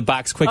not get in the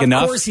box quick Of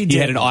enough. course he had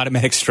didn't. an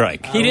automatic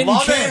strike. He didn't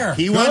care.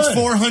 He wants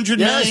 $400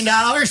 million.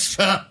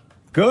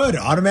 Good.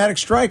 Automatic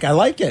strike. I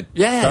like it.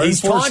 Yeah, Start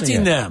he's enforcing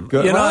taunting it. them.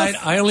 Good. You know, Well,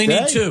 I only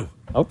need hey. 2.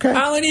 Okay.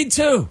 I only need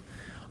 2.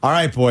 All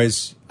right,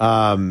 boys.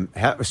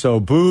 So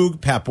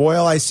Boog, Pat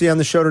Boyle, I see on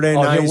the show today.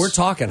 Oh, nice. yeah, we're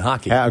talking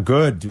hockey. Yeah,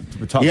 good.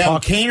 We're talk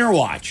Kaner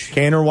watch.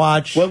 Kaner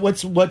watch.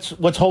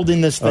 What's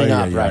holding this thing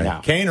up right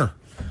now? Kaner.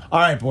 All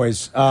right,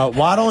 boys.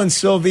 Waddle and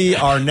Sylvie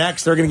are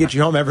next. They're going to get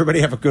you home.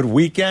 Everybody have a good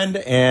weekend,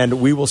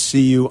 and we will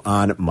see you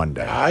on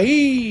Monday.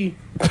 Aye.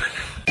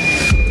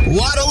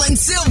 Waddle and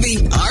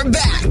Sylvie are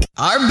back.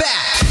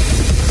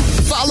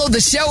 Follow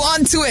the show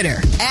on Twitter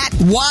at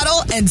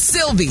Waddle and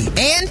Sylvie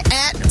and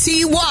at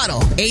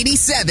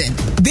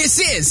TWaddle87. This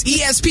is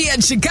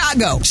ESPN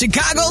Chicago,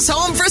 Chicago's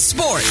home for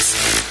sports.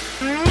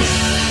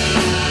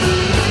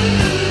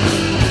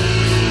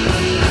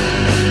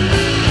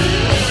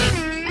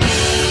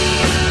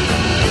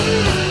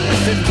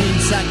 15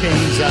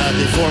 seconds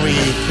before we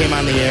came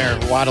on the air,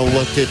 Waddle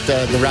looked at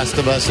the rest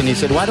of us and he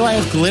said, "Why do I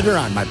have glitter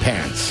on my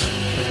pants?"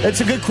 That's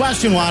a good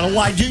question, Waddle.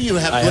 Why do you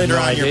have glitter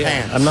on your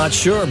pants? I'm not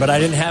sure, but I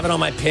didn't have it on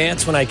my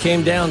pants when I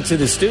came down to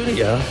the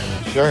studio.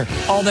 Sure.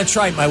 Oh, that's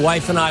right. My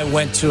wife and I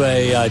went to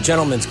a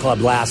gentleman's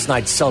club last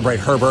night to celebrate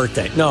her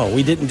birthday. No,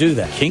 we didn't do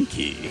that.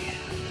 Kinky.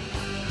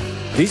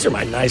 These are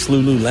my nice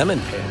Lululemon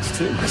pants,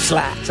 too. My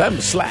slacks. I have my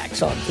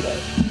slacks on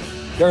today.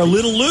 They're a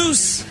little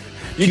loose.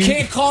 You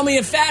can't call me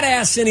a fat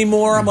ass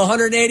anymore. I'm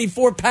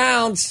 184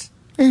 pounds.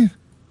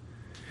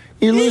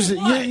 You're losing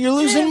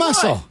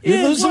muscle. What?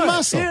 You're losing what?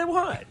 muscle. Yeah,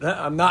 what?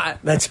 I'm not.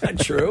 That's not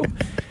true.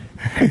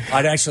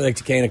 I'd actually like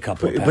to gain a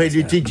couple of pounds.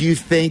 Wait, did you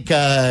think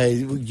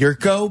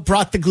Yurko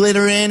brought the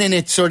glitter in and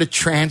it sort of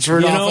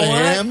transferred off of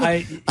him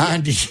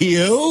onto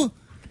you?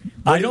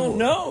 I don't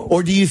know.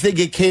 Or do you think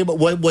it came?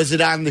 What was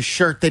it on the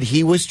shirt that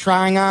he was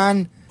trying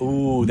on?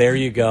 Ooh, there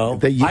you go.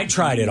 I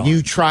tried it on.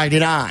 You tried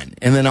it on,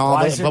 and then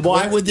why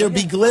why would there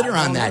be glitter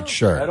on that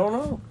shirt? I don't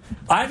know.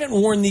 I haven't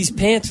worn these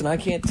pants, and I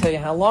can't tell you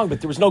how long,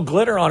 but there was no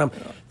glitter on them.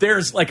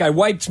 There's, like, I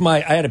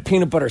had a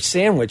peanut butter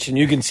sandwich, and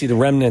you can see the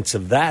remnants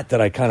of that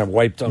I kind of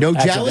wiped on. No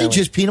jelly,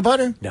 just peanut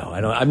butter? No,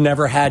 I don't. I've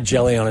never had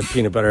jelly on a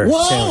peanut butter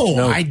sandwich.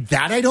 No. I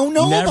don't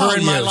know never about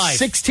in my life.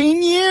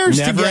 16 years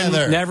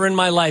together. Never in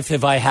my life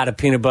have I had a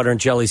peanut butter and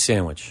jelly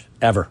sandwich,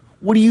 ever.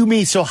 What do you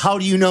mean? So how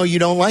do you know you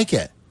don't like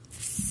it?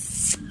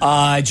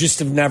 I just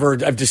have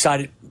never, I've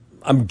decided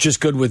I'm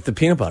just good with the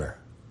peanut butter.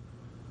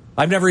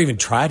 I've never even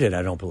tried it,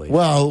 I don't believe.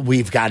 Well,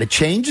 we've got to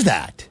change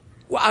that.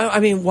 Well, I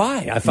mean,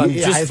 why? I'm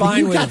just fine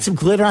you with got some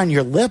glitter on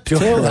your lip, too.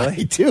 Really?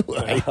 I do.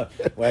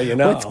 Well, you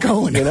know. What's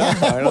going on?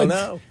 I don't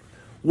know.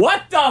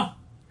 What the?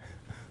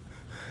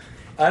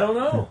 I don't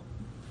know.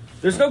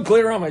 There's no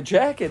glitter on my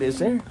jacket, is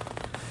there?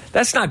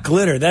 That's not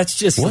glitter. That's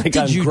just what like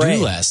did I'm you gray.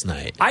 do last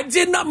night? I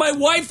did not. My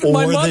wife and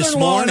my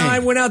mother-in-law and I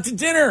went out to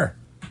dinner.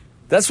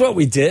 That's what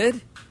we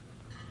did.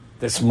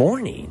 This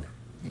morning.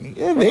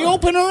 Yeah, they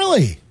open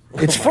early.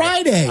 It's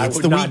Friday. It's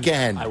the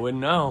weekend. I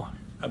wouldn't know.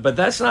 But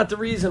that's not the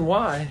reason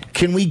why.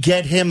 Can we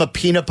get him a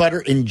peanut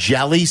butter and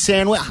jelly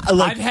sandwich?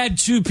 I've had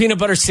 2 peanut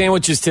butter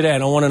sandwiches today. I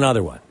don't want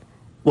another one.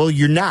 Well,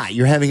 you're not.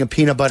 You're having a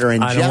peanut butter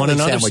and jelly I don't want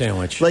another sandwich.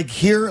 sandwich. Like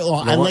here,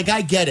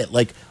 I get it.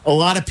 Like a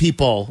lot of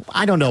people,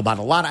 I don't know about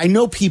a lot. I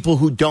know people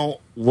who don't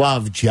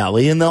love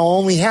jelly and they'll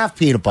only have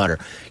peanut butter.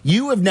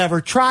 You have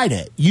never tried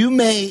it.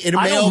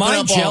 I don't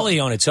mind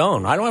jelly on its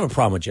own. I don't have a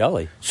problem with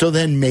jelly. So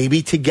then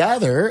maybe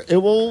together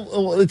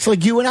it's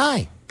like you and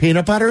I.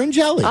 Peanut butter and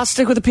jelly. I'll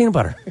stick with the peanut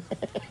butter.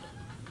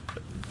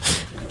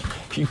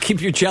 You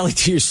keep your jelly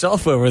to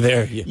yourself over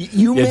there.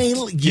 You may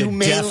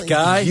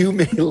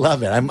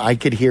love it. I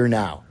could hear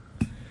now.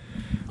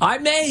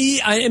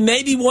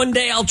 Maybe one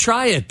day I'll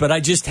try it, but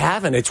I just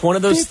haven't. It's one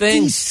of those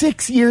things.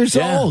 56 years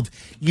old.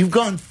 You've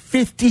gone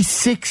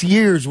 56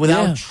 years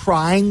without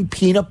trying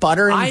peanut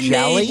butter and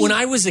jelly? When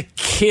I was a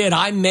kid,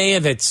 I may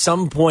have at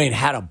some point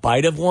had a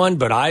bite of one,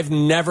 but I've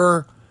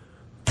never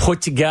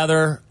put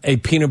together a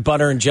peanut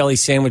butter and jelly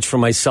sandwich for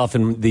myself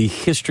in the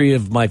history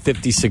of my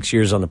 56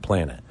 years on the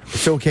planet.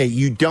 It's okay.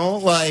 You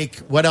don't like,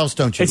 what else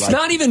don't you like? It's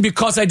not even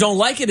because I don't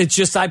like it. It's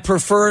just I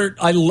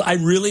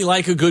really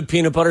like a good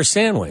peanut butter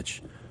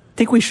sandwich. I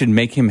think we should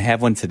make him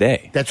have one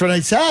today. That's what I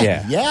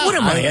said. Yeah. What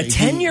am I, a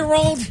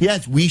 10-year-old?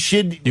 Yes, we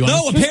should.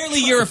 No, apparently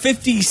you're a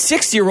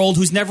 56-year-old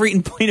who's never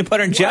eaten peanut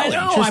butter and jelly.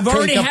 No, I've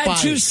already had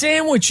 2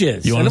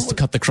 sandwiches. You want us to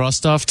cut the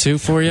crust off, too,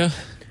 for you?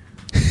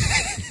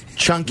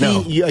 Chunky?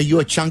 No. Are you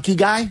a chunky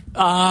guy?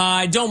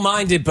 I don't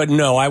mind it, but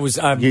no, I'm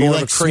more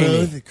of a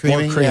creamy. Smooth,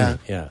 more creamy,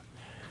 yeah.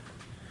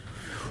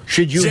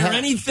 Is there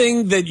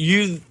anything that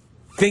you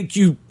think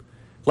you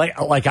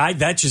like?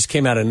 That just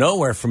came out of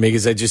nowhere for me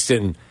because I just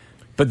didn't.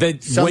 But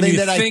that something when you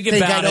that think I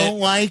about don't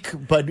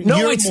like, but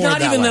no, it's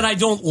not even way. that I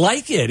don't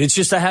like it. It's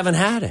just I haven't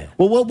had it.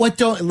 Well, what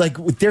don't like?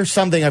 There's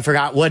something I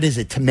forgot. What is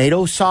it?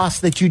 Tomato sauce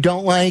that you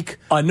don't like?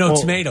 No,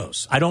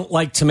 tomatoes. I don't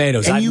like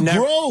tomatoes. And you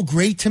grow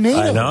great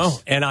tomatoes. I know,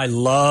 and I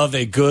love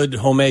a good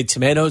homemade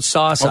tomato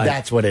sauce.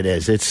 That's what it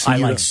is.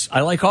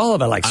 I like all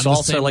of it. I like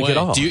salsa. I like it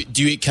all. Do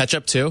you eat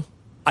ketchup too?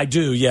 I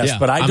do, yes,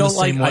 but I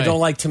don't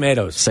like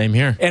tomatoes. Same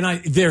here.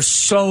 And they're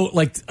so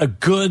like a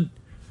good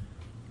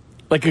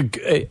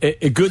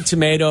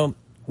tomato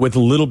with a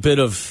little bit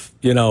of,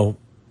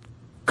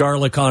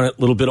 garlic on it, a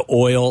little bit of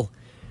oil.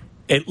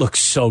 It looks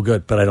so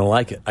good, but I don't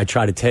like it. I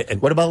try to take.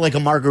 What about like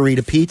a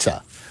margarita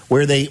pizza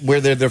where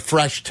they're the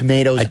fresh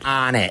tomatoes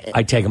on it?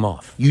 I take them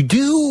off. You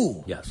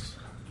do? Yes.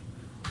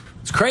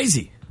 It's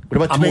crazy.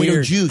 What about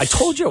tomato juice? I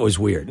told you it was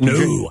weird.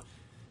 No.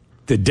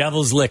 The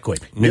devil's liquid.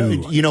 No.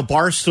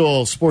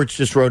 Barstool Sports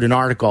just wrote an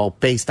article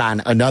based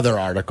on another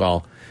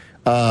article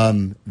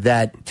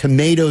that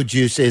tomato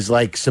juice is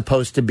like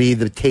supposed to be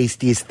the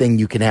tastiest thing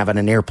you can have on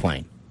an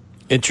airplane.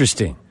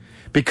 Interesting.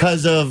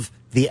 Because of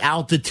the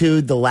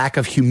altitude, the lack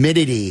of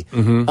humidity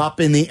up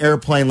in the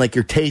airplane, like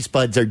your taste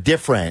buds are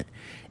different.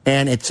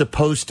 And it's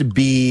supposed to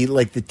be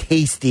like the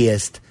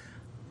tastiest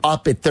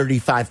up at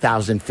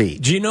 35,000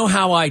 feet. Do you know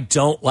how I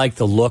don't like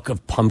the look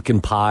of pumpkin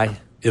pie?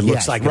 It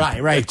looks like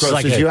it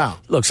grosses you out.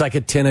 Looks like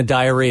a tin of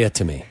diarrhea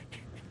to me.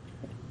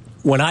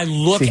 When I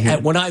look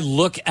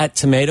at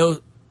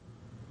tomato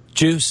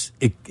juice,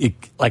 it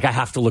like I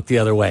have to look the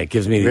other way. It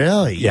gives me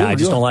I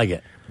just don't like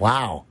it.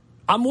 Wow,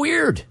 I'm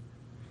weird.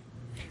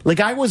 Like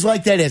I was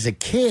like that as a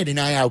kid, and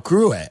I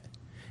outgrew it,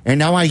 and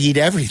now I eat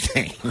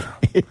everything.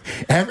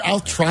 I'll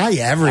try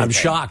everything. I'm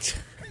shocked.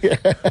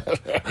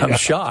 I'm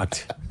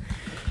shocked.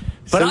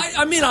 But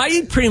I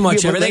eat pretty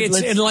much everything.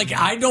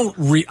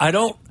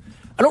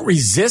 I don't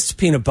resist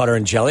peanut butter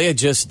and jelly. I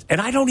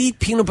don't eat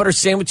peanut butter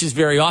sandwiches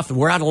very often.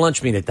 We're out of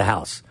lunch meat at the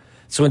house.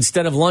 So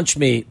instead of lunch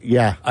meat,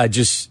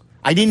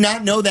 I did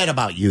not know that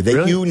about you,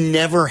 that you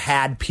never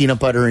had peanut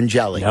butter and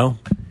jelly. No.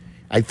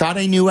 I thought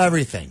I knew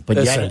everything,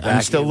 but yet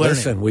I'm still learning.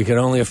 Listen, we can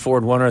only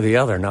afford one or the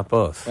other, not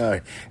both. All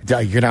right.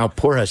 You're going to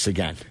outpour us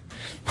again.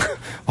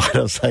 I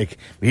was like,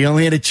 we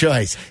only had a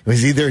choice. It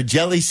was either a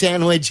jelly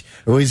sandwich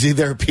or it was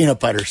either a peanut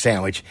butter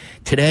sandwich.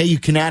 Today, you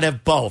cannot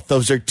have both.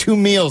 Those are 2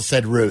 meals,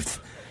 said Ruth.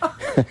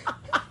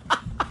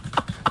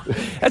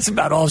 That's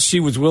about all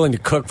she was willing to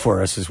cook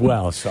for us as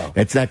well. So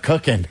it's not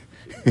cooking.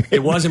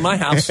 It was in my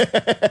house.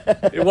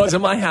 It was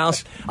in my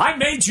house. I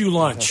made you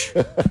lunch.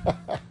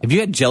 Have you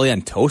had jelly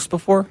on toast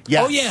before?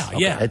 Yes. Oh, yeah, Okay,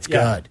 yeah. it's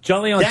yeah. good.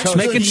 Jelly on That's toast.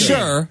 good Making eating.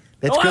 sure.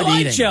 That's good I like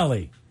eating.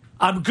 jelly.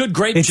 I'm good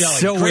grape It's jelly.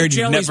 so grape weird you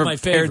jelly's never my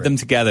paired favorite. them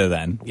together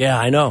then. Yeah,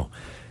 I know.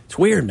 It's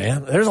weird,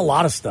 man. There's a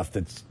lot of stuff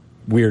that's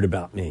weird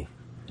about me.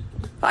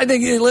 I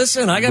think,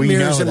 listen, I got We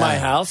mirrors know in my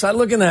that. house. I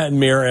look in that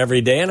mirror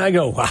every day and I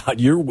go, wow,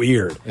 you're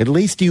weird. At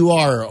least you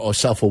are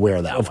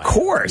self-aware that way. Of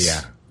course.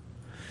 Yeah.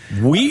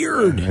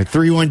 Weird.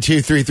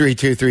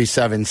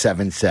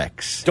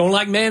 312-332-3776. Don't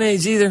like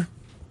mayonnaise either.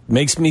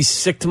 Makes me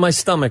sick to my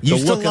stomach.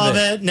 Used the to look love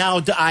of it.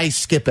 Now I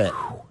skip it.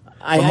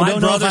 I my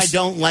don't know if I brothers-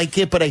 don't like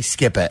it, but I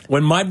skip it.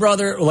 When my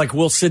brother,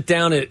 we'll sit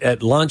down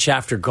at lunch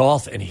after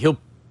golf and he'll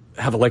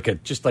have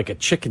just like a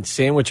chicken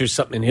sandwich or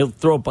something and he'll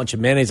throw a bunch of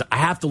mayonnaise. I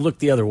have to look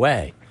the other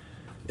way.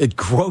 It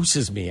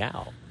grosses me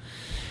out.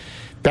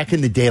 Back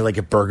in the day, like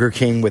at Burger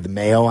King with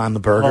mayo on the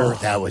burger, Oh.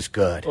 that was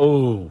good.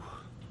 Oh,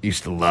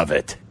 Used to love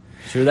it.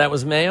 sure that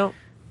was mayo?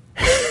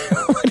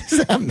 What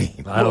does that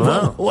mean? I don't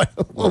know.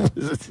 What was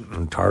it?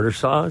 Tartar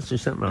sauce or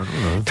something? I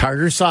don't know.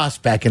 Tartar sauce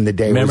back in the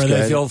day Remember was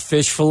good. the old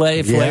fish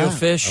filet Yeah, of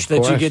fish of that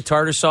you course. get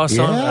tartar sauce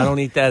on? I don't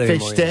eat that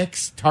anymore. Fish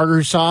sticks,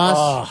 tartar sauce.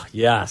 Oh,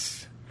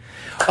 yes.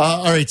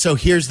 All right, so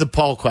here's the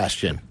poll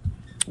question.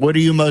 What are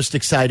you most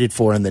excited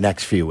for in the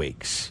next few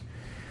weeks?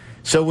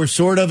 So we're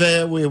sort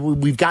of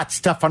we've got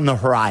stuff on the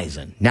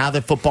horizon now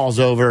that football's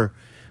over,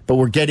 but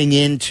we're getting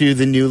into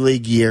the new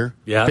league year.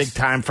 Yes. Big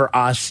time for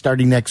us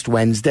starting next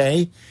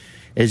Wednesday.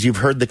 As you've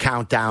heard the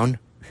countdown,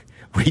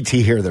 wait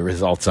to hear the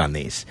results on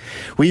these.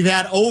 We've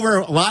had a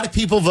lot of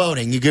people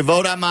voting. You can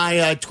vote on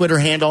my Twitter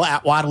handle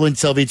at Waddle and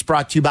Sylvie. It's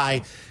brought to you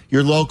by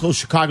your local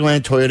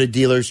Chicagoland Toyota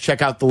dealers.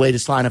 Check out the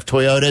latest line of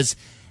Toyotas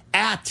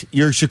at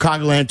your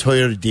Chicagoland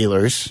Toyota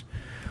dealers.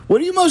 What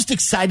are you most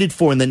excited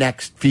for in the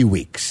next few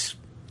weeks?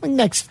 Like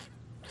next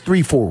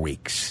 3-4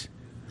 weeks.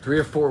 3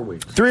 or 4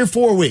 weeks. 3 or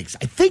 4 weeks.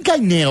 I think I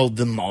nailed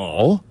them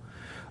all.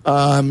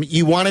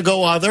 You want to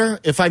go other?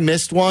 If I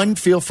missed one,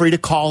 feel free to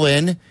call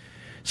in.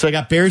 So I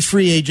got Bears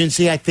free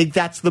agency. I think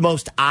that's the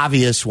most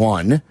obvious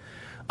one.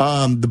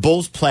 The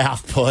Bulls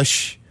playoff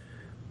push.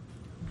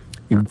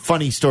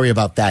 Funny story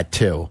about that,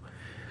 too.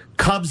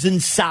 Cubs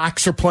and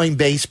Sox are playing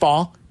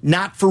baseball.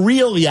 Not for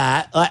real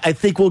yet. I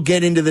think we'll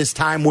get into this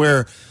time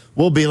where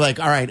we'll be like,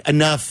 all right,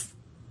 enough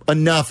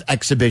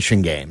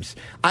exhibition games.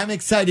 I'm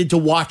excited to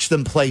watch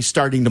them play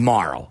starting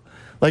tomorrow.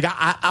 Like,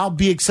 I'll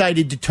be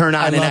excited to turn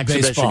on an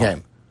exhibition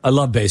game. I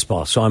love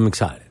baseball, so I'm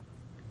excited.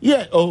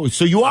 Yeah. Oh,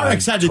 so you are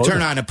excited to turn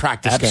totally. on a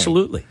practice game?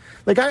 Absolutely.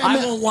 Like I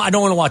don't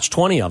want to watch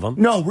 20 of them.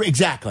 No,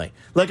 exactly.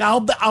 Like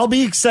I'll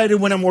be excited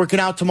when I'm working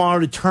out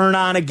tomorrow to turn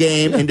on a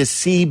game and to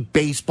see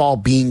baseball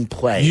being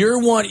played. You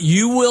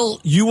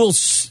will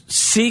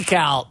seek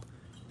out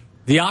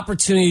the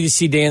opportunity to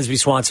see Dansby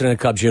Swanson in a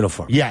Cubs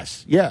uniform.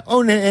 Yes. Yeah.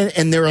 Oh,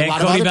 and there are a And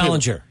lot Cody of other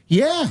Bellinger. people.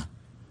 Yeah.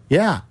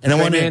 Yeah. And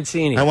Trey I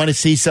Mancini. want to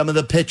see some of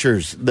the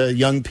pitchers, the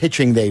young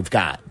pitching they've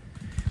got.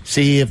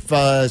 See if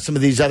some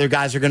of these other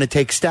guys are going to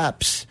take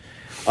steps.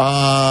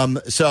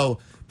 So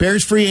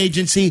Bears free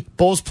agency,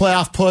 Bulls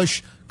playoff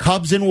push,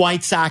 Cubs and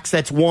White Sox,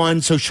 that's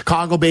one. So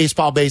Chicago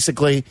baseball,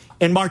 basically,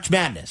 and March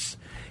Madness.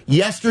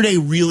 Yesterday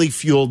really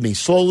fueled me.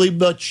 Slowly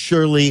but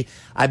surely,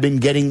 I've been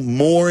getting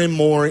more and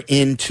more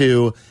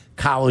into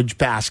college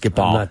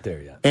basketball. I'm not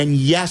there yet. And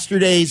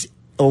yesterday's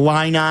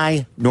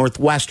Illini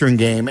Northwestern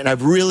game, and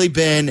I've really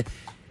been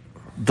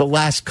the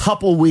last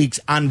couple weeks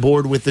on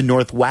board with the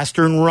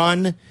Northwestern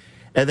run,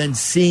 and then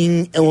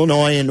seeing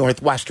Illinois and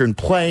Northwestern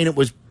play, and it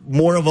was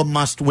more of a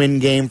must-win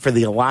game for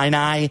the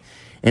Illini,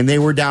 and they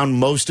were down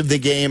most of the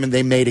game, and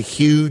they made a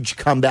huge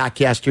comeback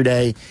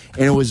yesterday,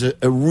 and it was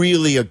a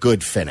really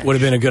good finish. Would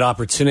have been a good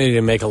opportunity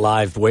to make a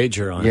live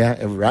wager on right.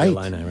 the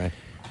Illini, right?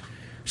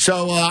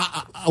 So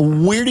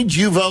where did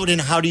you vote, and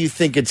how do you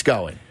think it's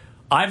going?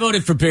 I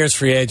voted for Bears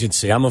free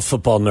agency. I'm a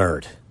football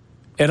nerd.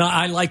 And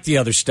I like the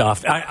other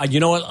stuff. You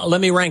know what?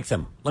 Let me rank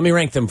them. Let me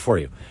rank them for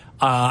you.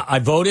 I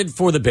voted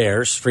for the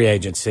Bears free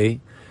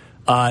agency.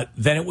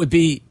 Then it would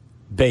be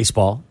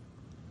baseball.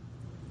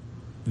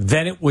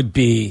 Then it would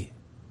be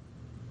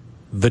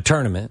the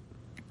tournament,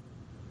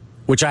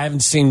 which I haven't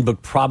seen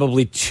but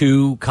probably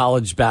 2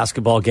 college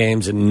basketball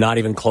games and not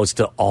even close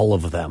to all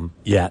of them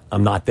yet.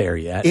 I'm not there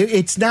yet.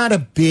 It's not a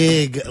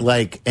big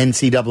like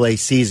NCAA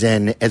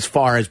season as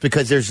far as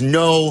because there's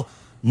no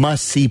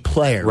must-see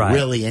player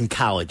really in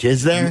college,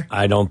 is there?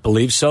 I don't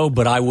believe so,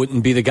 but I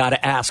wouldn't be the guy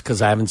to ask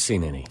because I haven't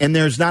seen any. And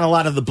there's not a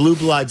lot of the Blue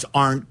Bloods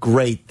aren't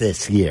great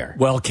this year.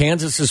 Well,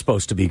 Kansas is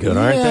supposed to be good,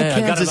 aren't they?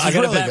 Kansas I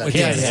got to really bet good. with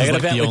Kansas Danny. I got is to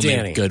like bet the with only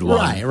Danny. good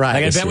one. Right. I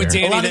got this to bet with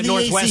year. A Danny lot that of the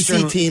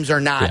Northwestern ACC teams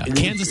are not. Yeah,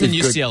 Kansas and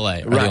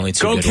UCLA are the only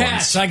two Go good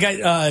Cats! ones. I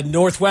got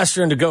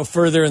Northwestern to go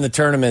further in the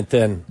tournament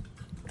than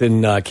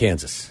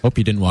Kansas. Hope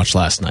you didn't watch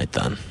last night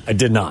then. I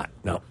did not.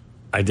 No,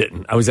 I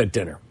didn't. I was at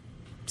dinner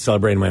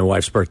celebrating my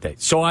wife's birthday.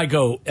 So I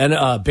go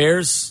and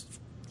Bears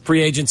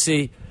free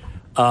agency,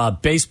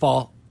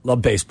 baseball,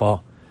 love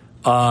baseball,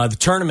 the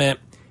tournament,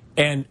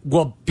 And,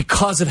 well,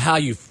 because of how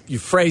you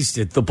phrased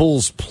it, the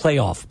Bulls'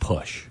 playoff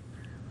push.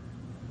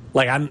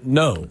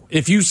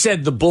 If you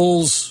said the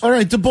Bulls' all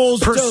right, the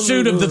Bulls'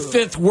 pursuit of the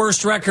 5th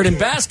worst record in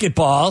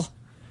basketball,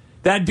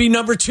 that'd be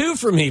number 2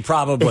 for me,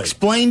 probably.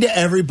 Explain to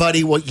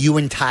everybody what you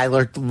and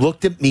Tyler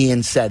looked at me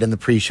and said in the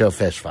pre-show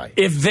fish fight.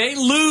 If they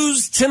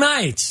lose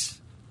tonight,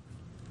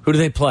 who do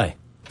they play?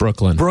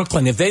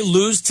 Brooklyn. If they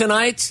lose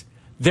tonight,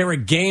 they're a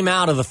game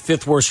out of the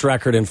 5th worst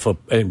record in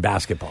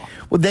basketball.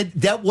 Well,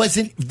 that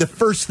wasn't the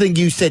first thing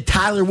you said.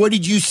 Tyler, what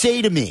did you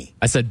say to me?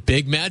 I said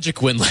big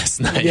Magic win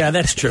last night. Yeah,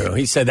 that's true.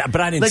 He said that,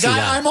 but I didn't see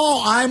that.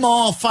 I'm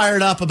all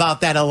fired up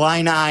about that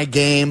Illini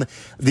game,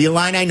 the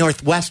Illini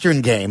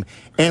Northwestern game.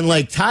 And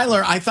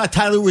Tyler, I thought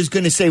Tyler was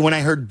going to say, when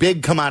I heard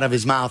big come out of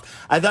his mouth,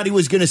 I thought he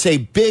was going to say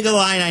big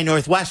Illini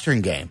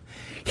Northwestern game.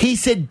 He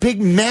said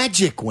big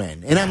Magic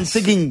win. And I'm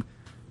thinking,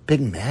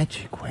 big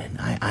Magic win.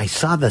 I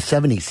saw the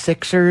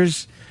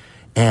 76ers.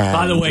 And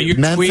by the way, your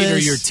Memphis. tweet or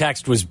your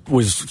text was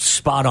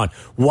spot on.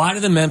 Why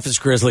do the Memphis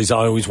Grizzlies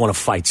always want to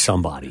fight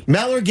somebody?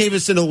 Meller gave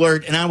us an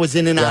alert, and I was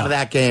in and out of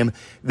that game,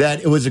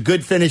 that it was a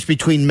good finish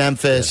between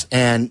Memphis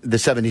and the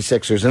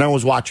 76ers, and I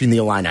was watching the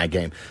Illini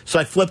game. So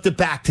I flipped it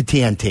back to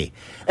TNT.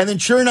 And then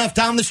sure enough,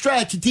 down the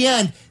stretch at the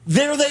end,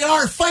 there they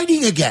are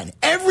fighting again.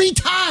 Every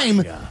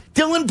time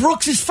Dylan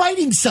Brooks is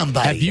fighting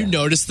somebody. Have you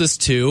noticed this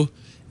too?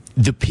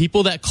 The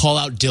people that call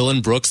out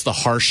Dylan Brooks the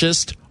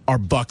harshest are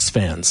Bucks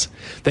fans.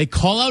 They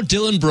call out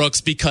Dylan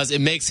Brooks because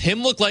it makes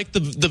him look like the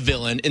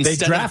villain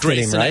instead of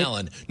Grayson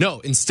Allen. No,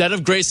 instead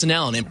of Grayson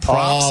Allen. It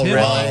props him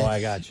up. Oh,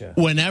 I gotcha.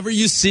 Whenever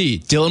you see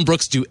Dylan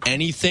Brooks do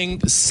anything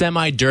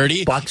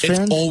semi-dirty,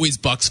 it's always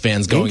Bucks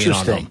fans going in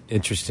on him.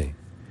 Interesting.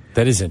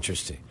 That is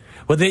interesting.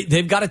 Well,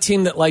 they've got a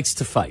team that likes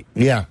to fight.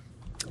 Yeah.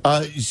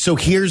 So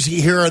here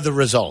are the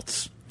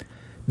results.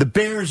 The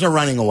Bears are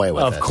running away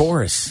with it. Of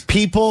course.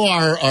 People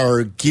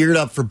are geared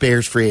up for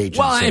Bears free agency.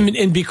 Well,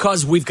 and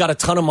because we've got a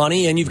ton of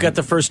money and you've got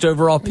the first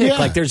overall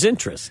pick, there's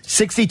interest.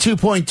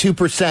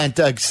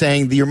 62.2%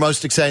 saying that you're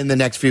most excited in the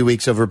next few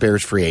weeks over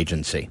Bears free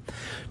agency.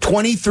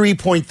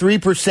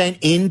 23.3%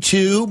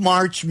 into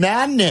March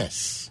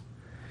Madness.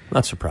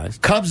 Not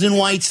surprised. Cubs and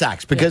White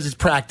Sox, because it's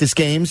practice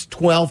games,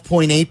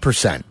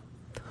 12.8%.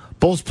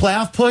 Bulls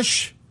playoff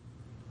push,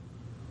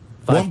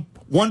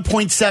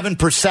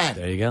 1.7%.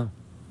 There you go.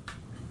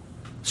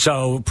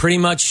 So pretty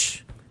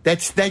much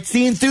that's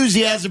the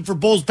enthusiasm for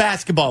Bulls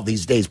basketball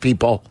these days,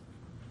 people.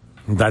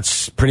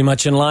 That's pretty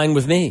much in line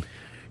with me.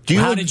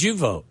 How did you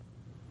vote?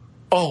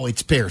 Oh,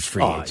 it's Bears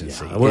free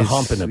agency. Yeah. We're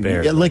humping the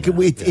Bears. Yeah,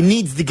 it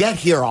needs to get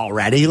here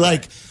already.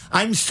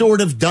 I'm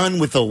sort of done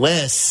with the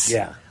list.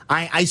 Yeah.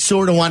 I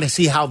sort of want to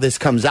see how this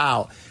comes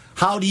out.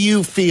 How do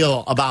you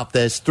feel about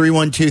this?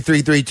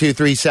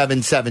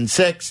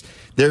 312-332-3776.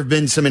 There have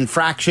been some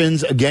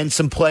infractions against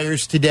some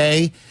players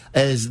today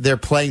as they're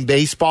playing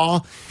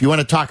baseball. If you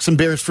want to talk some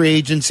Bears free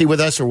agency with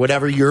us or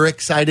whatever you're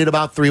excited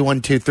about,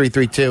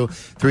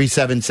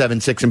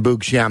 312-332-3776 and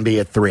Boog Sciambi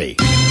at 3.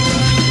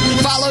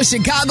 Follow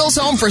Chicago's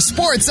Home for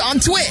Sports on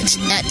Twitch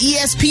at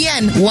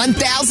ESPN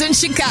 1000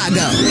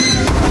 Chicago.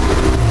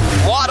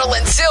 Waddle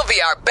and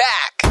Sylvie are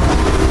back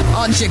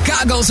on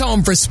Chicago's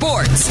Home for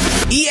Sports,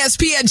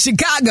 ESPN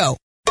Chicago.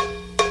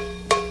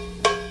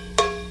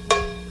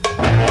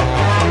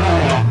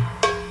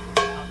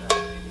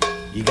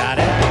 You got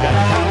it?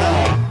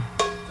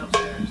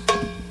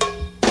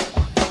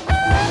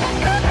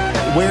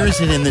 Where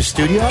is it in the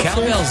studio?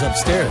 Cowbell's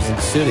upstairs in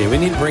the studio. We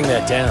need to bring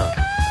that down.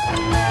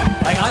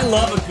 I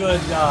love a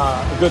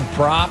good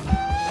prop.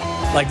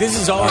 This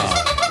is always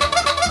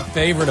a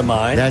favorite of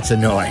mine. That's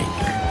annoying.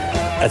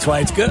 That's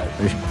why it's good.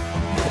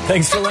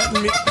 Thank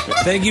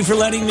you for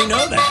letting me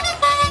know that.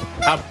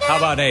 How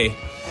about a?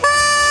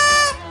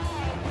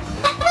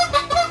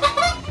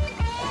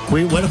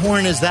 Wait, what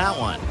horn is that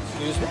one?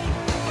 Excuse me?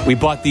 We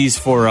bought these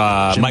for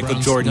Michael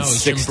Jordan's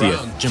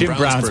 60th. Jim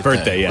Brown's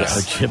birthday,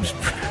 yes. Jim's.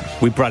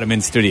 We brought him in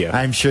studio.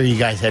 I'm sure you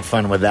guys had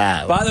fun with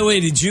that. By the way,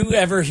 did you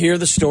ever hear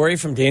the story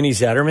from Danny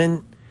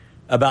Zetterman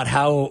about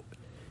how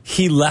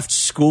he left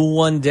school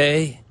one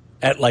day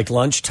at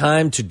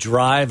lunchtime to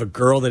drive a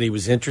girl that he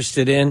was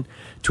interested in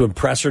to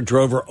impress her,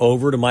 drove her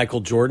over to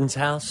Michael Jordan's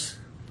house?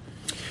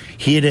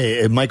 He had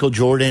a Michael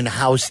Jordan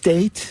house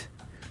date?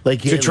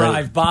 To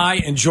drive by,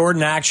 and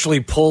Jordan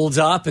actually pulled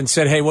up and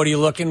said, "Hey, what are you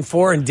looking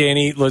for?" And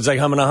Danny was like,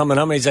 humming.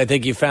 He said, "I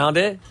think you found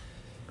it."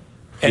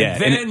 And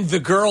then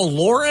the girl,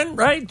 Lauren,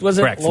 right? Was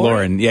it correct,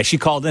 Lauren? Yeah, she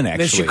called in,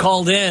 actually. Then she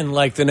called in,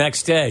 the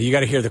next day. You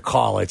got to hear the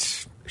call.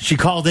 She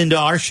called into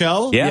our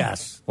show? Yeah.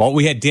 Yes. Well,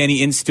 we had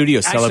Danny in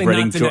studio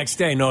celebrating. Not the next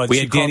day. No, we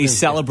had Danny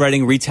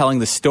celebrating, retelling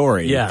the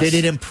story. Yes. Did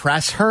it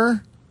impress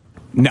her?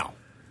 No.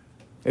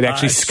 It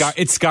actually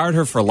scarred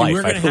her for life.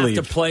 We're going to have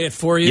to play it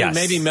for you. Yes.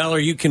 Maybe Meller,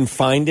 you can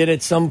find it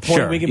at some point.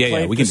 Sure. We can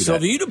play it. We can do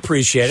that. You'd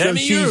appreciate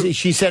it. So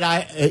she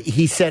said,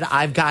 he said,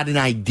 I've got an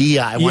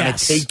idea. I want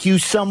to take you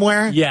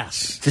somewhere.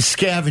 Yes. To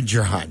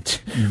scavenger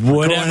hunt.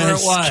 Whatever it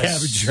was.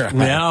 Scavenger hunt.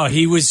 No,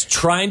 he was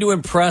trying to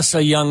impress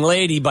a young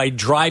lady by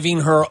driving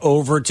her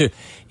over to.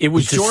 It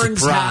was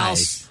Jordan's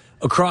house.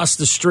 across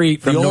the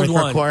street from the North old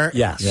one. Court?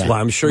 Yes. Yeah. Well,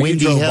 I'm sure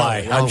Windy you drove Hill.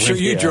 by. I'm sure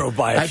you drove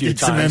by a few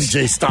times. I did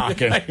some MJ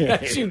stalking.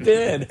 Yes, you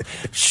did.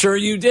 Sure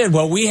you did.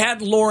 Well, we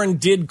had Lauren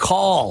did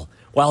call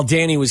while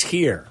Danny was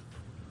here.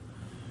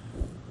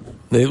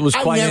 It was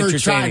quite I never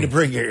entertaining. tried to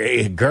bring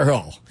a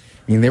girl.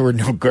 I mean, there were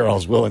no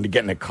girls willing to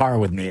get in a car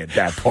with me at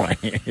that point.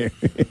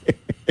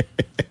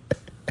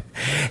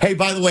 Hey,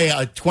 by the way,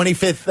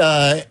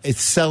 25th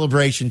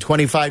celebration,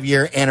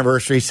 25-year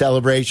anniversary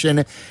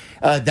celebration.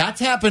 That's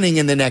happening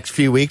in the next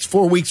few weeks,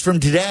 4 weeks from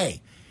today.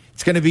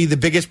 It's going to be the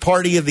biggest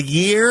party of the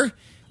year.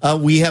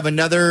 We have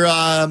another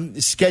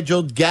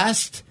scheduled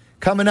guest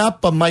coming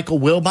up, Michael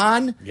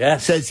Wilbon.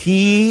 Yes. Says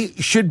he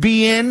should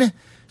be in.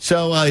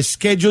 So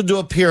scheduled to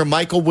appear,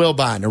 Michael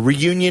Wilbon, a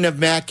reunion of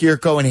Mac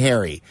Yurko and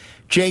Harry,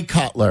 Jay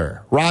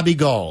Cutler, Robbie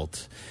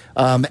Gold,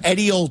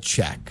 Eddie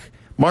Olczyk,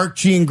 Mark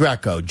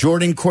Giangreco,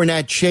 Jordan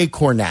Cornette, Shea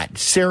Cornette,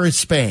 Sarah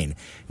Spain,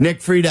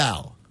 Nick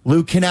Friedel,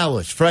 Lou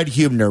Canellis, Fred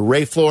Hubner,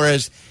 Ray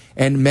Flores,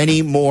 and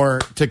many more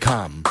to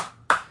come.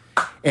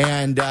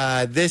 And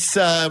this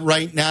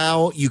right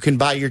now, you can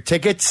buy your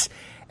tickets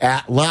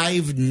at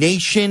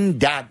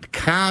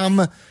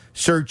livenation.com.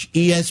 Search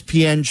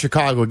ESPN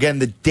Chicago. Again,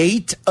 the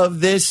date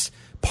of this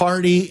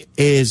party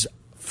is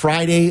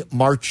Friday,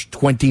 March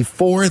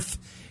 24th.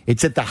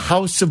 It's at the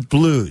House of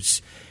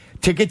Blues.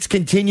 Tickets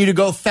continue to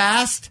go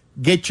fast.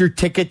 Get your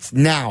tickets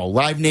now.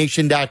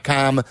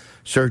 LiveNation.com.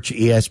 Search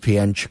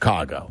ESPN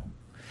Chicago.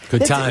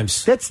 Good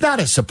times. That's not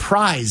a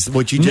surprise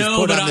what you just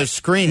put on the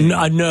screen.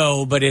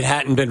 No, but it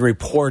hadn't been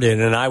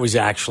reported, and I was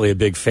actually a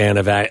big fan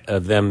of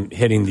them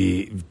hitting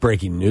the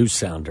breaking news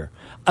sounder.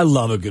 I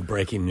love a good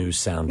breaking news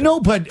sounder. No,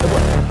 but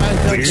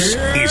this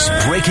is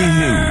breaking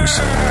news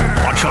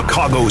on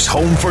Chicago's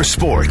home for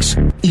sports,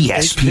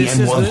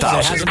 ESPN 1000. It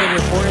hasn't been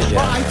reported yet.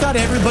 Well, I thought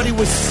everybody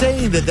was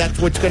saying that that's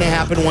what's going to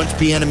happen once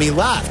Bieniemy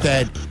left,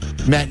 that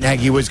Matt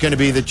Nagy was going to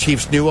be the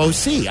Chiefs' new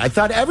OC. I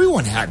thought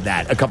everyone had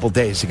that a couple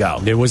days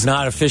ago. It was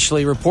not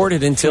officially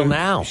reported until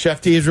now.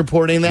 Shefty is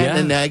reporting that,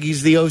 and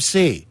Nagy's the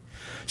OC.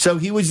 So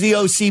he was the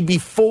OC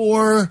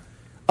before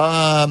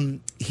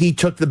he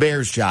took the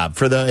Bears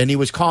job and he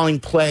was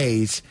calling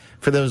plays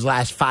for those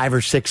last 5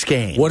 or 6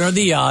 games. What are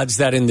the odds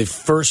that in the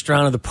first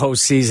round of the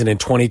postseason in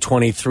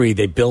 2023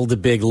 they build a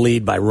big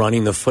lead by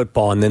running the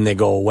football and then they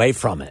go away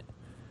from it?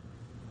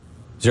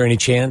 Is there any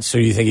chance, or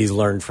do you think he's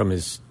learned from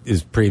his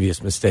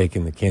previous mistake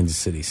in the Kansas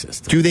City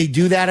system? Do they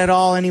do that at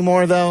all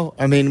anymore, though?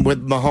 I mean,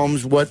 with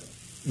Mahomes,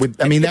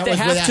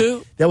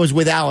 that was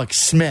with Alex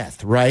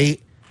Smith,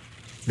 right?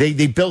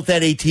 They built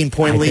that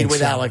 18-point lead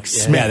with Alex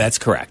Smith. Yeah, that's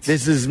correct.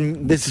 This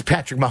is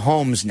Patrick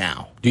Mahomes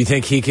now. Do you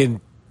think he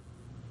can?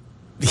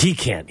 He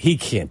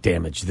can't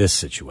damage this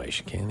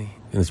situation, can he?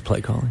 In this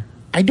play calling,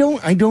 I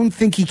don't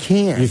think he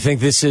can. You think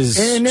this is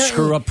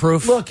screw up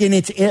proof? Look, and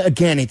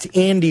it's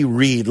Andy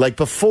Reid. Like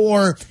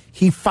before,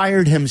 he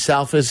fired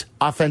himself as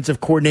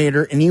offensive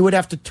coordinator, and he would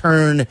have to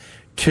turn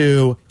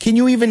to. Can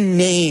you even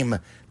name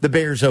the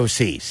Bears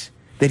OCs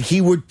that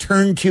he would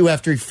turn to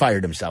after he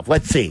fired himself?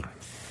 Let's see.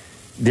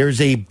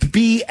 There's a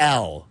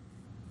BL.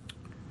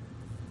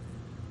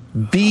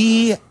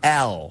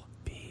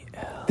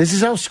 This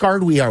is how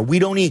scarred we are. We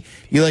don't you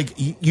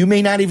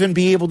may not even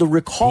be able to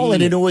recall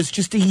it, and it was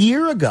just a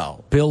year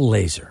ago. Bill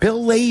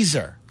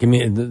Lazor. Give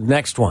me the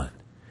next one.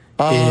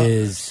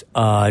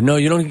 No,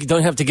 you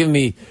don't have to give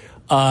me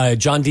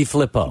John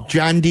DiFilippo.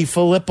 John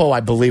DiFilippo, I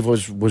believe,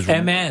 was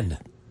MN.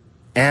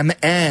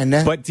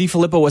 But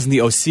DiFilippo wasn't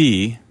the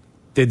OC.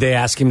 Did they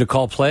ask him to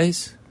call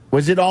plays?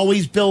 Was it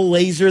always Bill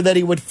Lazor that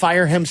he would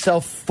fire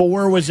himself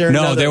for? Was there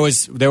no? There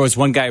was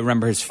one guy. I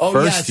remember his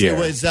first year. It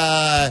was.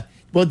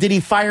 Well, did he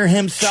fire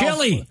himself?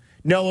 Chili.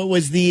 No, it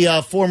was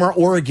the former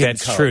Oregon.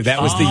 That's coach. true.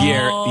 That was the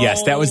year.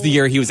 Yes, that was the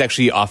year he was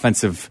actually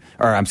coach of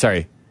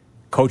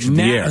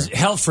the year.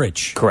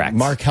 Helfrich. Correct.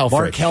 Mark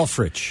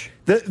Helfrich.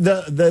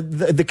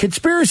 The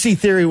conspiracy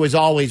theory was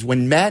always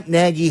when Matt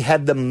Nagy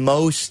had the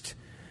most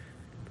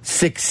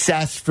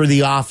success for the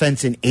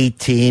offense in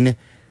 18.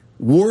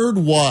 Word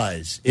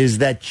is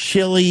that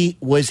Chili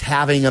was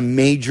having a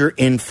major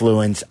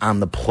influence on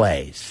the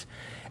plays.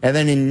 And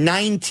then in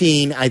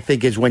 19, I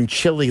think, is when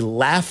Chili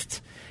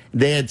left.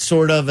 They had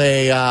sort of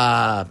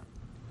a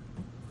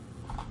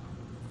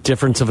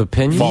difference of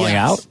opinion? Falling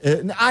out?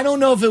 I don't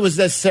know if it was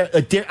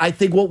necessarily. I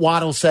think what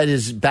Waddle said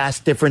is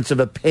vast difference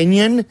of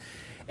opinion.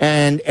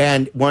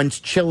 And once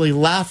Chili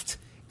left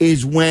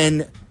is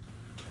when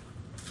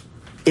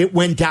it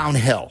went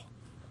downhill.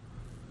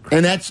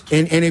 And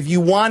if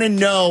you want to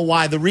know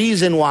why, the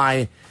reason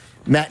why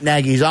Matt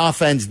Nagy's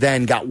offense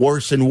then got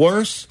worse and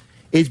worse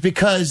is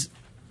because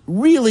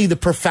really the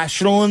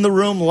professional in the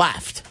room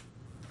left.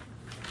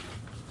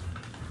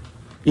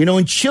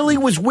 And Chili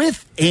was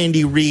with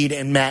Andy Reid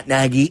and Matt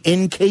Nagy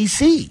in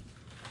KC.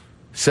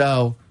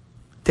 So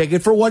Take it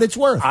for what it's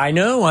worth. I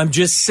know. I'm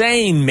just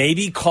saying,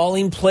 maybe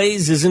calling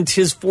plays isn't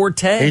his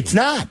forte. It's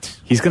not.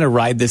 He's going to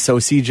ride this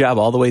OC job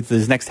all the way to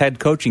his next head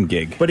coaching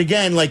gig. But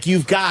again, like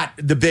you've got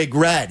the Big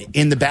Red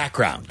in the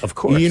background. Of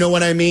course. You know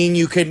what I mean?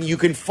 You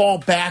can fall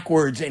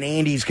backwards and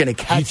Andy's going to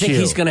catch you. You think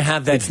he's going to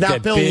have that? It's not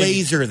that Bill big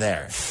Lazor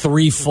there.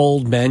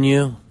 Threefold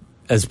menu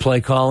as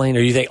play calling, or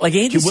you think like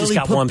Andy's just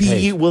got one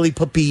page? Will he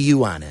put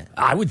BU on it?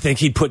 I would think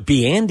he'd put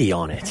B Andy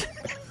on it.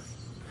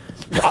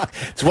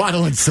 It's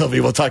Waddle and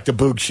Sylvie. We'll talk to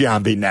Boog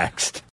Sciambi next.